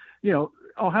teams and all,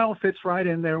 Ohio fits right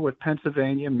in there with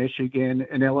Pennsylvania, Michigan,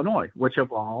 and Illinois, which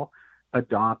have all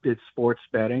adopted sports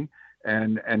betting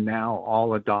and now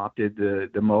all adopted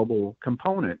the mobile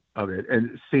component of it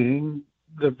and seeing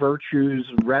the virtues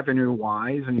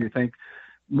revenue-wise, and you think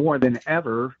more than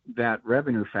ever that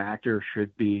revenue factor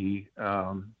should be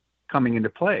coming into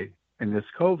play in this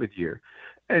COVID year.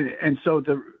 And so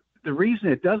the reason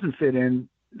it doesn't fit in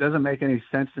doesn't make any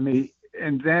sense to me.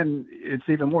 And then it's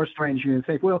even more strange. You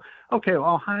think, well, okay,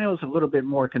 Ohio's a little bit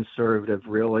more conservative,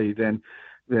 really, than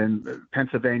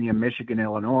Pennsylvania, Michigan,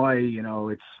 Illinois.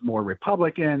 It's more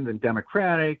Republican than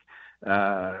Democratic.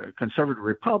 Conservative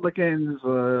Republicans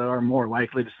are more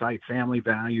likely to cite family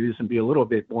values and be a little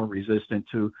bit more resistant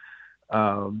to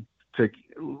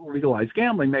legalize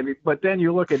gambling, maybe. But then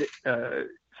you look at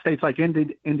states like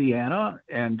Indiana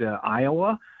and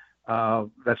Iowa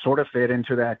that sort of fit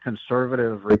into that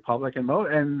conservative Republican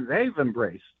mode, and they've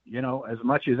embraced, as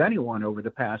much as anyone over the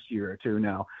past year or two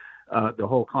now, the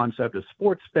whole concept of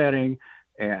sports betting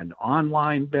and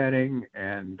online betting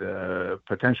and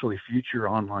potentially future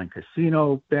online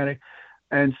casino betting.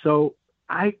 And so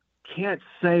I can't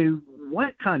say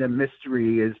what kind of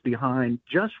mystery is behind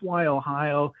just why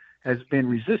Ohio has been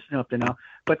resistant up to now,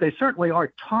 but they certainly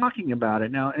are talking about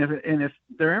it now. And if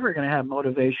they're ever going to have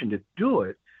motivation to do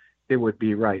it, it would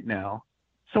be right now.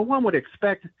 So one would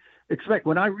expect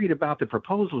when I read about the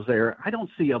proposals there, I don't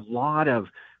see a lot of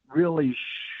really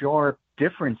sharp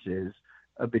differences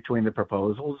between the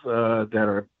proposals that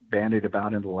are bandied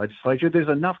about in the legislature. There's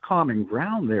enough common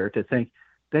ground there to think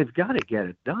they've got to get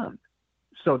it done.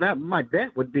 So that my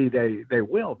bet would be they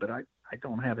will, but I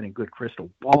don't have any good crystal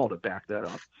ball to back that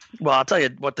up. Well, I'll tell you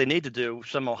what they need to do.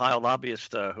 Some Ohio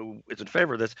lobbyist who is in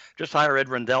favor of this, just hire Ed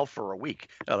Rendell for a week,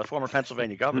 the former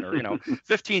Pennsylvania governor.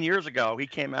 15 years ago, he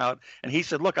came out and he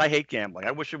said, look, I hate gambling.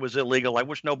 I wish it was illegal. I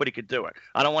wish nobody could do it.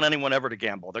 I don't want anyone ever to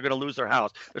gamble. They're going to lose their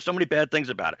house. There's so many bad things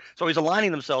about it. So he's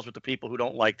aligning themselves with the people who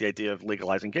don't like the idea of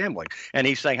legalizing gambling. And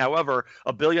he's saying, however,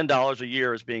 $1 billion a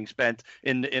year is being spent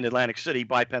in Atlantic City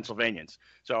by Pennsylvanians.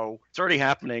 So it's already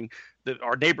happening.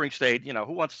 Our neighboring state,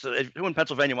 who in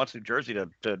Pennsylvania wants New Jersey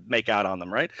to make out on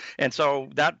them, right? And so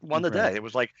that won the day. It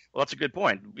was like, well, that's a good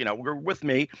point. We're with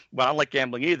me. Well, I don't like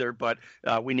gambling either, but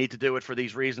we need to do it for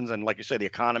these reasons. And like you say, the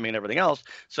economy and everything else.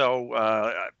 So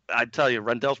I tell you,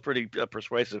 Rendell's pretty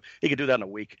persuasive. He could do that in a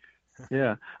week.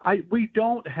 Yeah, we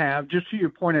don't have, just to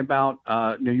your point about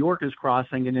New York is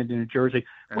crossing into New Jersey,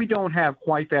 we don't have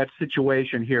quite that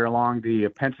situation here along the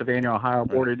Pennsylvania-Ohio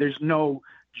border. There's no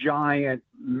giant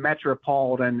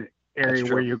metropolitan area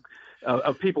where you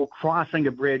of people crossing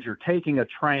a bridge or taking a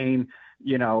train,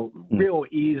 real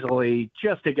easily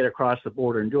just to get across the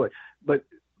border and do it. But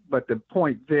the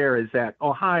point there is that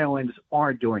Ohioans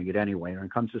are doing it anyway. When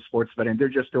it comes to sports betting, they're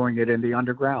just doing it in the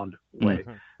underground way,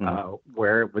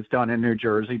 where it was done in New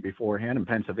Jersey beforehand and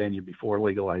Pennsylvania before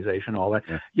legalization, all that.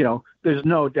 Yeah. There's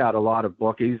no doubt a lot of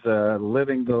bookies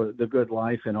living the good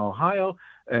life in Ohio,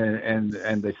 and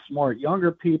the smart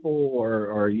younger people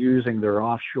are using their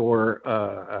offshore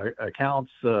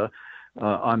accounts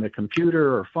on the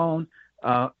computer or phone.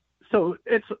 So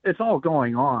it's all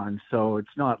going on. So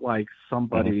it's not like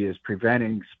somebody is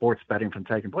preventing sports betting from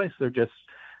taking place. They're just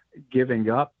giving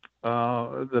up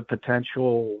the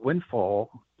potential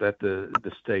windfall that the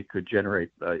state could generate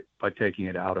by taking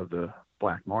it out of the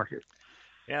black market.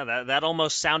 Yeah, that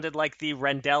almost sounded like the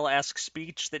Rendell-esque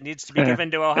speech that needs to be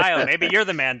given to Ohio. Maybe you're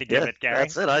the man to give it, Gary.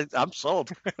 That's it. I'm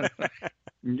sold.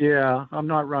 Yeah, I'm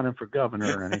not running for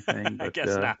governor or anything. But, I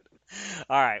guess not.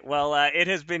 All right. Well, it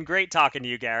has been great talking to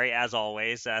you, Gary, as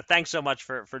always. Thanks so much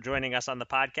for joining us on the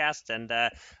podcast. And,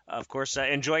 of course,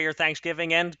 enjoy your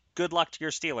Thanksgiving and good luck to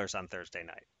your Steelers on Thursday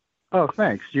night. Oh,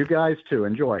 thanks. You guys, too.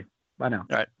 Enjoy. Bye now.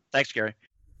 All right. Thanks, Gary.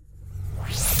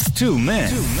 Two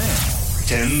men.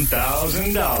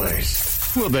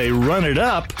 $10,000. Will they run it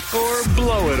up or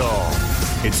blow it all?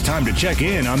 It's time to check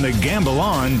in on the Gamble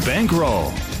On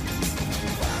bankroll.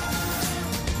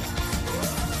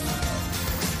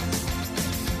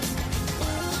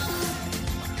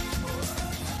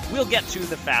 We'll get to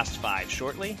the Fast Five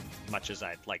shortly, much as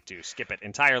I'd like to skip it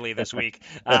entirely this week.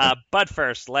 But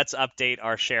first, let's update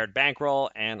our shared bankroll,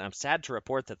 and I'm sad to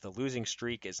report that the losing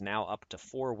streak is now up to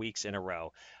 4 weeks in a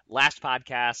row. Last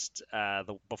podcast,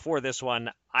 before this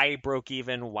one, I broke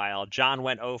even while John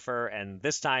went over, and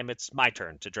this time it's my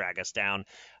turn to drag us down.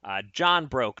 John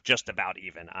broke just about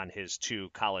even on his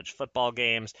 2 college football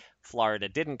games. Florida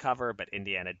didn't cover, but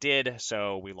Indiana did,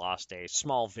 so we lost a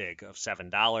small vig of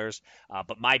 $7.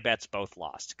 But my bets both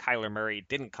lost. Kyler Murray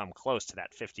didn't come close to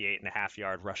that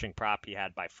 58.5-yard rushing prop. He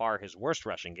had by far his worst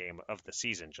rushing game of the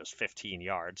season, just 15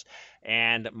 yards.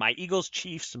 And my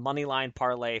Eagles-Chiefs moneyline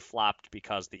parlay flopped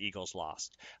because the Eagles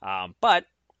lost. But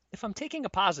if I'm taking a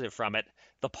positive from it,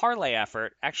 the parlay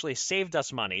effort actually saved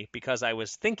us money because I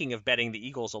was thinking of betting the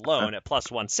Eagles alone at plus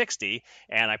 160,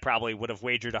 and I probably would have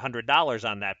wagered $100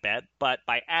 on that bet. But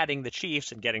by adding the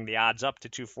Chiefs and getting the odds up to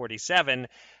 247,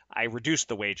 I reduced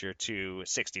the wager to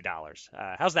 $60.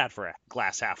 How's that for a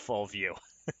glass half full view?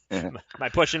 Am I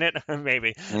pushing it?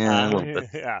 Maybe.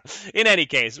 Yeah. In any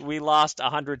case, we lost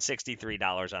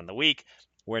 $163 on the week.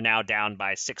 We're now down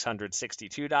by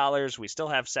 $662. We still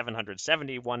have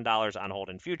 $771 on hold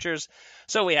in futures.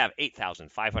 So we have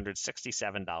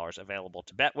 $8,567 available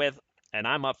to bet with. And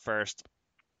I'm up first.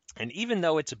 And even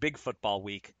though it's a big football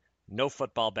week, no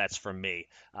football bets from me.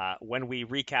 When we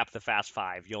recap the Fast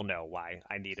Five, you'll know why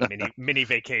I need a mini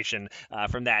vacation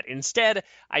from that. Instead,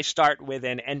 I start with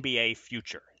an NBA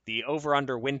future. The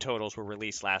over-under win totals were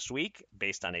released last week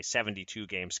based on a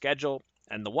 72-game schedule.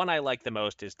 And the one I like the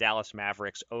most is Dallas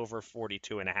Mavericks over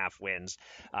 42.5 wins.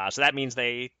 So that means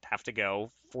they have to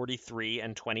go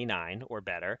 43-29 or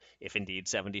better if indeed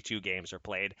 72 games are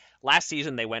played. Last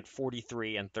season they went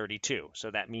 43-32.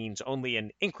 So that means only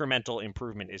an incremental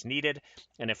improvement is needed.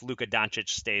 And if Luka Doncic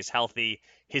stays healthy,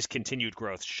 his continued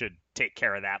growth should take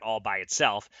care of that all by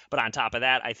itself. But on top of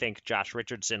that, I think Josh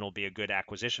Richardson will be a good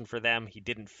acquisition for them. He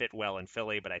didn't fit well in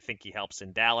Philly, but I think he helps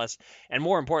in Dallas. And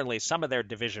more importantly, some of their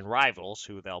division rivals,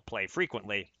 who they'll play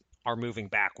frequently, are moving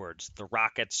backwards. The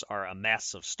Rockets are a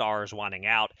mess of stars wanting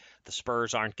out. The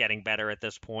Spurs aren't getting better at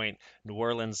this point. New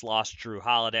Orleans lost Drew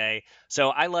Holiday. So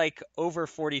I like over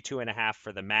 42.5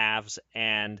 for the Mavs.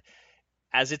 And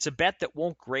as it's a bet that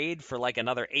won't grade for like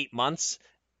another 8 months,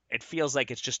 it feels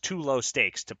like it's just too low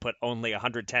stakes to put only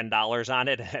 $110 on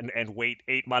it and wait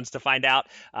 8 months to find out.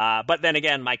 But then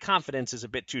again, my confidence is a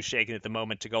bit too shaken at the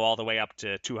moment to go all the way up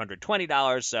to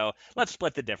 $220. So let's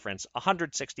split the difference.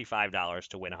 $165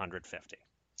 to win $150.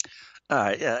 All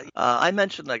right, yeah. I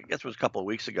mentioned, I guess it was a couple of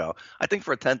weeks ago, I think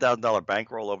for a $10,000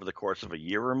 bankroll over the course of a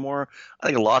year or more, I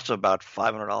think a loss of about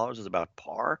 $500 is about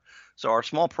par. So our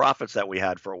small profits that we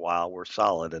had for a while were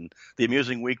solid, and the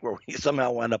amusing week where we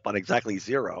somehow wound up on exactly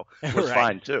zero was Right.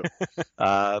 fine too.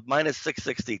 Minus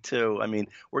 662. I mean,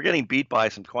 we're getting beat by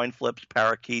some coin flips,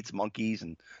 parakeets, monkeys,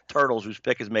 and turtles whose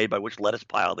pick is made by which lettuce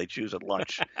pile they choose at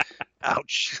lunch.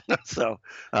 Ouch. So,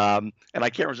 and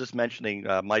I can't resist mentioning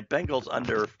my Bengals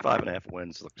under 5.5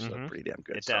 wins looks pretty damn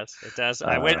good. It does. It does.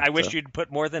 I wish you'd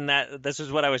put more than that. This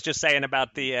is what I was just saying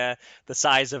about the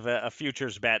size of a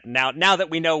futures bet. Now that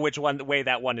we know which one the way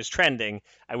that one is trending,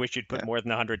 I wish you'd put more than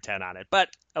 110 on it. But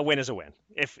a win is a win.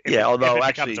 Although if it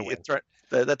actually becomes a win.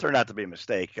 that turned out to be a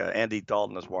mistake. Andy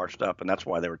Dalton is washed up, and that's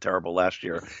why they were terrible last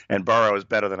year. And Burrow is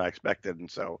better than I expected,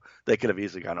 and so they could have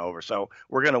easily gone over. So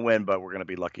we're going to win, but we're going to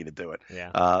be lucky to do it.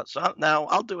 Yeah. So now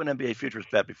I'll do an NBA futures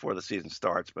bet before the season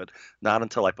starts, but not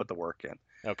until I put the work in.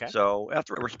 Okay. So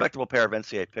after a respectable pair of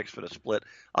NCAA picks for the split,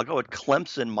 I'll go with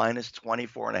Clemson minus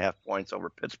 24.5 points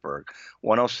over Pittsburgh,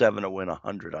 107 to win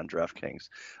 100 on DraftKings.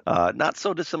 Not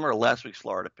so dissimilar to last week's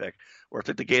Florida pick, where it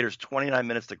took the Gators 29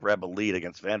 minutes to grab a lead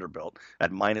against Vanderbilt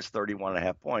at minus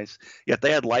 31.5 points. Yet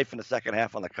they had life in the second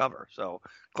half on the cover. So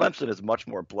Clemson is much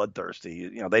more bloodthirsty.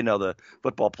 You know, they know the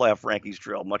football playoff rankings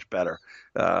drill much better.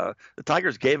 The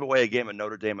Tigers gave away a game at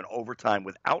Notre Dame in overtime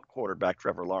without quarterback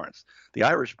Trevor Lawrence. The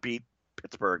Irish beat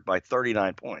Pittsburgh by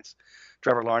 39 points.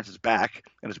 Trevor Lawrence is back,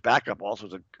 and his backup also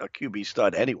is a QB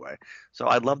stud anyway. So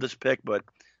I love this pick, but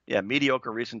yeah,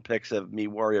 mediocre recent picks have me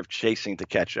worry of chasing to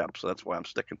catch up. So that's why I'm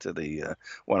sticking to the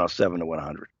 107 to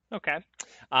 100. Okay.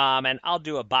 And I'll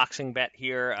do a boxing bet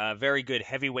here. A very good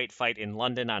heavyweight fight in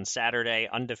London on Saturday.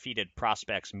 Undefeated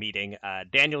prospects meeting.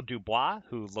 Daniel Dubois,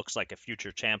 who looks like a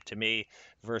future champ to me,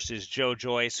 versus Joe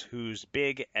Joyce, who's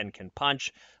big and can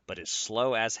punch, but is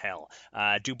slow as hell.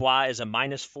 Dubois is a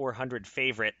minus 400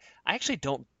 favorite. I actually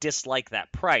don't dislike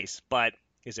that price, but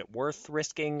is it worth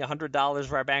risking $100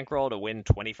 for our bankroll to win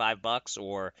 $25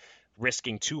 or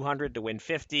risking $200 to win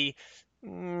 $50?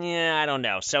 Yeah, I don't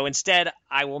know. So instead,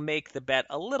 I will make the bet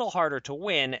a little harder to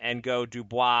win and go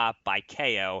Dubois by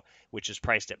KO, which is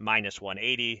priced at minus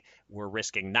 180. We're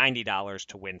risking $90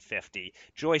 to win 50.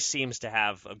 Joyce seems to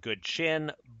have a good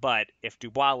chin, but if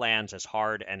Dubois lands as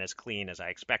hard and as clean as I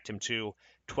expect him to,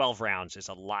 12 rounds is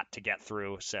a lot to get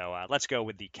through. So let's go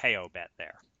with the KO bet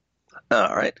there.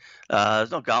 All right.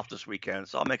 There's no golf this weekend,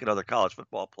 so I'll make another college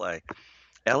football play.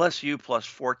 LSU plus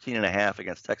 14.5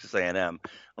 against Texas A&M,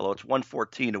 although it's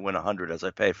 114 to win 100 as I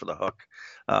pay for the hook.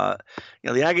 The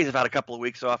Aggies have had a couple of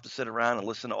weeks off to sit around and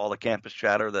listen to all the campus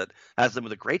chatter that has them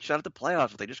with a great shot at the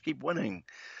playoffs if they just keep winning.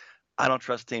 I don't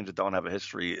trust teams that don't have a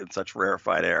history in such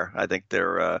rarefied air. I think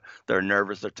they're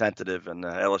nervous, they're tentative, and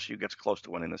LSU gets close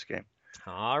to winning this game.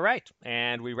 All right.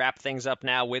 And we wrap things up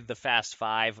now with the Fast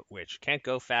Five, which can't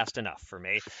go fast enough for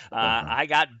me. I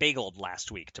got bageled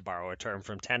last week, to borrow a term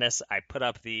from tennis. I put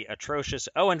up the atrocious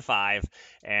 0-5,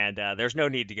 and there's no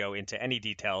need to go into any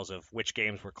details of which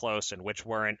games were close and which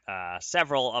weren't.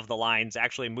 Several of the lines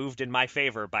actually moved in my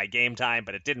favor by game time,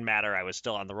 but it didn't matter. I was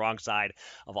still on the wrong side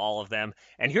of all of them.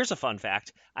 And here's a fun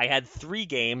fact. I had 3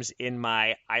 games in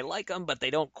my I like them, but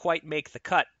they don't quite make the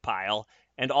cut pile.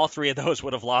 And all 3 of those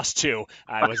would have lost too.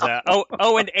 I was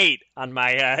 0-8 on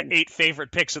my 8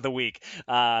 favorite picks of the week.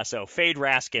 So Fade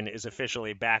Raskin is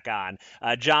officially back on.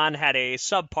 John had a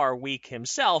subpar week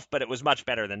himself, but it was much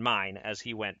better than mine as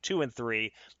he went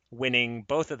 2-3, winning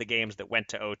both of the games that went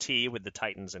to OT with the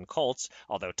Titans and Colts,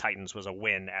 although Titans was a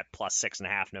win at plus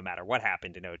 6.5 no matter what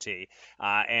happened in OT.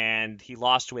 And he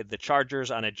lost with the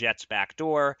Chargers on a Jets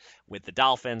backdoor, with the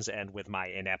Dolphins, and with my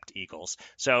inept Eagles.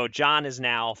 So John is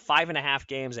now 5.5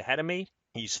 games ahead of me.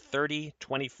 He's 30,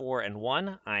 24, and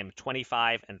 1. I'm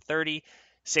 25 and 30.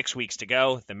 6 weeks to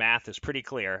go. The math is pretty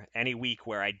clear. Any week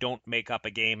where I don't make up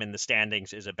a game in the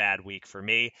standings is a bad week for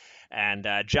me. And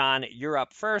John, you're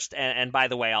up first. And by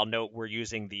the way, I'll note we're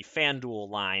using the FanDuel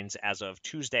lines as of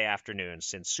Tuesday afternoon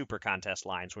since Super Contest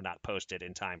lines were not posted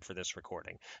in time for this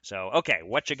recording. So, okay,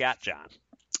 what you got, John?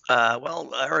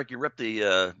 Well, Eric, you ripped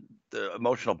the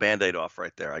emotional Band-Aid off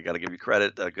right there. I got to give you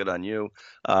credit. Good on you.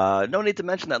 No need to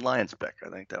mention that Lions pick.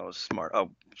 I think that was smart. Oh,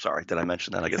 sorry. Did I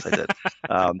mention that? I guess I did.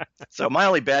 So my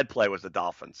only bad play was the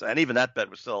Dolphins, and even that bet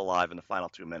was still alive in the final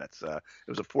 2 minutes. It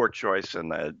was a poor choice,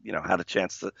 and had a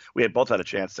chance to. We had both had a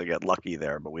chance to get lucky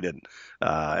there, but we didn't,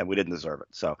 and we didn't deserve it.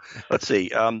 So let's see.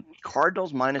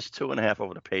 Cardinals -2.5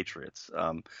 over the Patriots.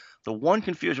 The one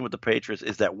confusion with the Patriots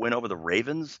is that win over the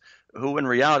Ravens, who in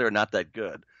reality are not that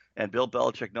good. And Bill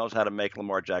Belichick knows how to make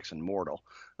Lamar Jackson mortal.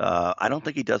 I don't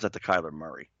think he does that to Kyler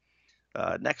Murray.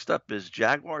 Next up is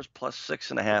Jaguars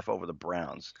 +6.5 over the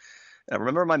Browns. Now,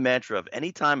 remember my mantra of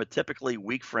any time a typically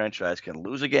weak franchise can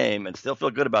lose a game and still feel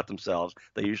good about themselves,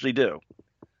 they usually do.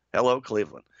 Hello,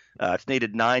 Cleveland. It's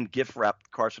needed 9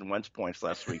 gift-wrapped Carson Wentz points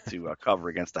last week to cover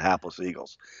against the hapless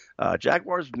Eagles.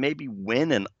 Jaguars maybe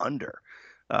win and under.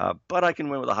 But I can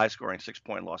win with a high-scoring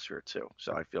 6-point loss here, too,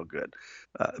 so I feel good.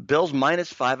 Bills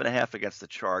 -5.5 against the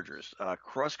Chargers.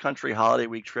 Cross-country holiday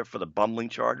week trip for the bumbling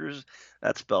Chargers,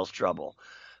 that spells trouble.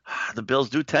 The Bills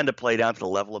do tend to play down to the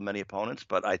level of many opponents,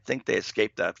 but I think they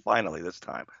escaped that finally this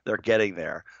time. They're getting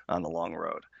there on the long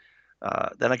road.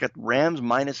 Then I got Rams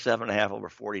 -7.5 over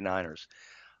 49ers.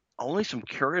 Only some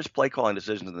curious play calling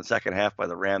decisions in the second half by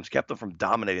the Rams kept them from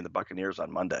dominating the Buccaneers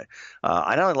on Monday.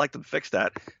 I not only like them to fix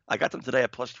that, I got them today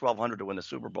at +1,200 to win the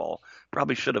Super Bowl.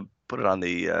 Probably should have put it on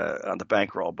the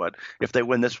bankroll, but if they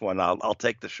win this one, I'll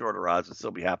take the shorter odds and still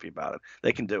be happy about it.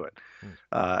 They can do it.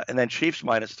 And then Chiefs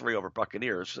 -3 over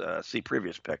Buccaneers. See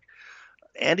previous pick.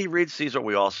 Andy Reid sees what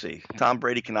we all see. Tom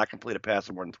Brady cannot complete a pass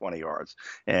of more than 20 yards,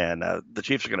 and the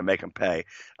Chiefs are going to make him pay.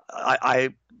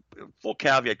 I full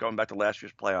caveat going back to last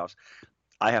year's playoffs.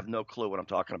 I have no clue what I'm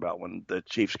talking about when the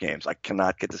Chiefs games. I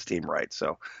cannot get this team right,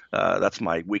 so that's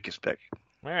my weakest pick.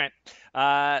 All right.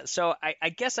 So I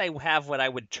guess I have what I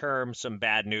would term some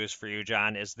bad news for you,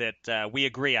 John, is that we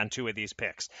agree on 2 of these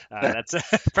picks. That's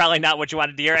probably not what you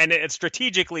wanted to hear. And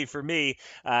strategically for me,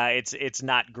 it's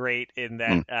not great in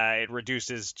that it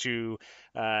reduces to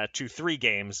 3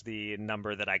 games the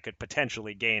number that I could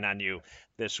potentially gain on you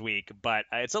this week. But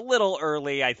it's a little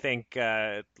early, I think,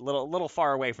 little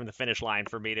far away from the finish line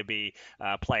for me to be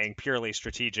playing purely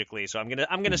strategically. So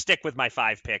I'm gonna stick with my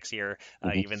 5 picks here,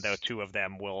 even though 2 of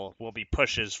them will be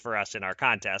pushes for us in our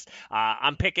contest.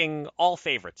 I'm picking all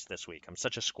favorites this week. I'm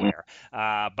such a square.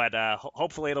 But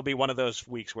hopefully it'll be one of those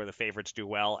weeks where the favorites do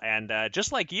well. And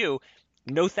just like you,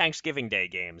 no Thanksgiving Day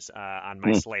games on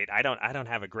my slate. I don't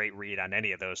have a great read on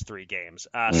any of those 3 games.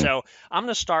 So I'm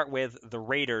going to start with the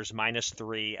Raiders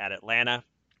 -3 at Atlanta.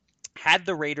 Had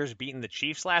the Raiders beaten the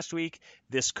Chiefs last week,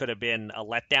 this could have been a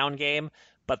letdown game,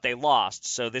 but they lost,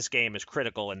 so this game is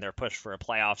critical in their push for a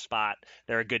playoff spot.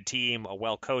 They're a good team, a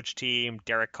well-coached team.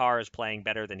 Derek Carr is playing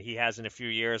better than he has in a few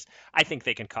years. I think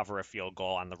they can cover a field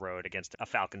goal on the road against a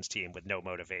Falcons team with no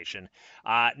motivation.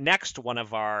 Next, one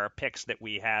of our picks that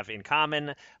we have in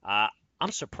common,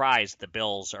 I'm surprised the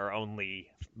Bills are only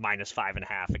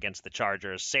 -5.5 against the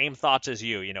Chargers. Same thoughts as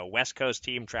you. West Coast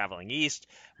team traveling east,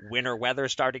 winter weather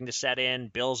starting to set in,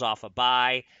 Bills off a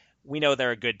bye. We know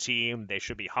they're a good team. They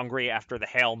should be hungry after the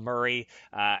Hail Murray.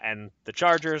 And the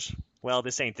Chargers, well,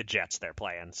 this ain't the Jets they're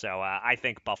playing. So I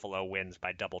think Buffalo wins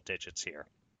by double digits here.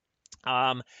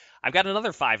 I've got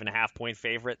another 5.5-point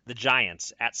favorite, the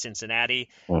Giants at Cincinnati.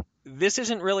 This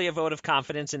isn't really a vote of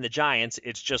confidence in the Giants.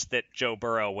 It's just that Joe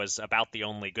Burrow was about the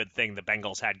only good thing the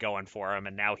Bengals had going for him,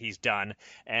 and now he's done.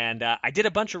 And I did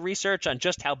a bunch of research on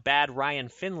just how bad Ryan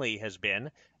Finley has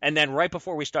been. And then right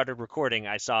before we started recording,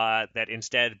 I saw that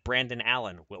instead Brandon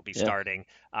Allen will be starting.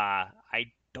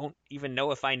 I don't even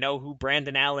know if I know who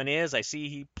Brandon Allen is. I see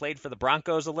he played for the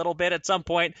Broncos a little bit at some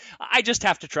point. I just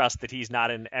have to trust that he's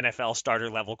not an NFL starter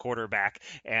level quarterback,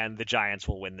 and the Giants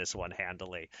will win this one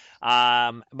handily.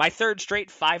 My third straight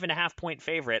 5.5-point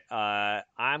favorite,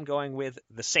 I'm going with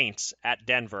the Saints at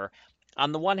Denver.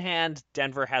 On the one hand,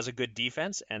 Denver has a good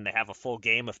defense, and they have a full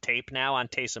game of tape now on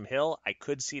Taysom Hill. I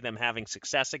could see them having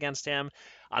success against him.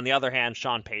 On the other hand,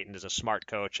 Sean Payton is a smart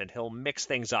coach, and he'll mix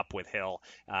things up with Hill.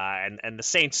 And the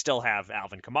Saints still have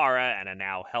Alvin Kamara and a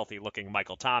now healthy-looking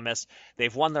Michael Thomas.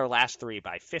 They've won their last 3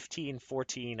 by 15,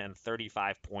 14, and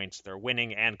 35 points. They're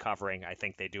winning and covering. I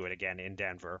think they do it again in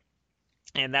Denver.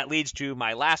 And that leads to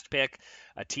my last pick,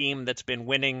 a team that's been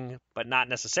winning but not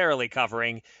necessarily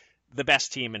covering, the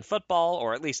best team in football,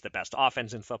 or at least the best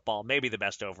offense in football, maybe the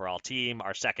best overall team,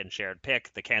 our second shared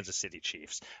pick, the Kansas City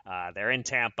Chiefs. They're in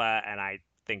Tampa, and I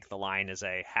think the line is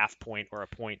a half point or a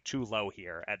point too low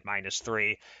here at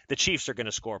 -3. The Chiefs are going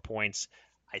to score points.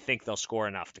 I think they'll score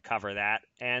enough to cover that.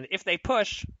 And if they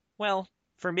push, well,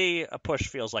 for me, a push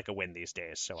feels like a win these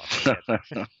days, so I'll take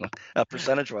it.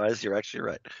 Percentage-wise, you're actually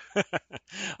right. All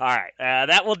right,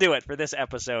 that will do it for this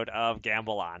episode of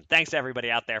Gamble On. Thanks to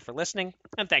everybody out there for listening,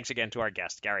 and thanks again to our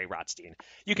guest, Gary Rotstein.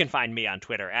 You can find me on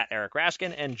Twitter at Eric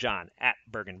Raskin and John at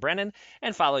Bergen Brennan,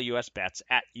 and follow US Bets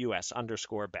at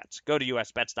US_bets. Go to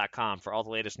usbets.com for all the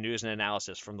latest news and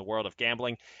analysis from the world of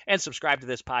gambling, and subscribe to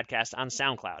this podcast on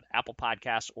SoundCloud, Apple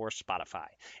Podcasts, or Spotify.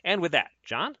 And with that,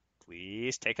 John,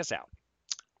 please take us out.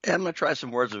 I'm going to try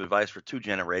some words of advice for two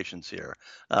generations here.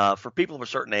 For people of a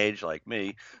certain age like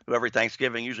me, who every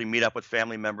Thanksgiving usually meet up with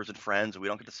family members and friends we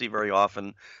don't get to see very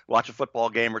often, watch a football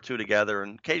game or two together,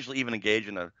 and occasionally even engage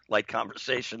in a light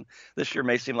conversation, this year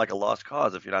may seem like a lost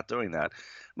cause if you're not doing that.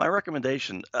 My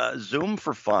recommendation, Zoom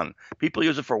for fun. People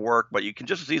use it for work, but you can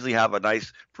just as easily have a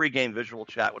nice pregame visual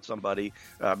chat with somebody,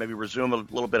 maybe resume a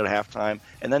little bit at halftime,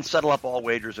 and then settle up all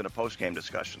wagers in a postgame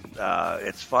discussion.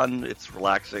 It's fun, it's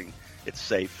relaxing, it's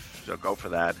safe, so go for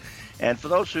that. And for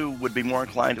those who would be more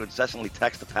inclined to incessantly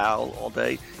text a pal all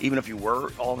day, even if you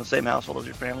were all in the same household as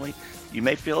your family, you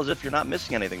may feel as if you're not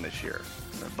missing anything this year.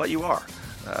 But you are,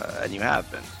 and you have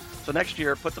been. So next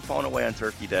year, put the phone away on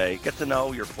Turkey Day. Get to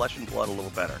know your flesh and blood a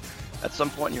little better. At some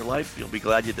point in your life, you'll be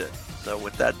glad you did. So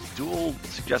with that dual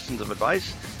suggestions of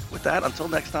advice, with that, until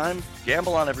next time,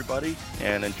 gamble on, everybody,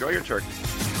 and enjoy your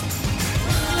turkey.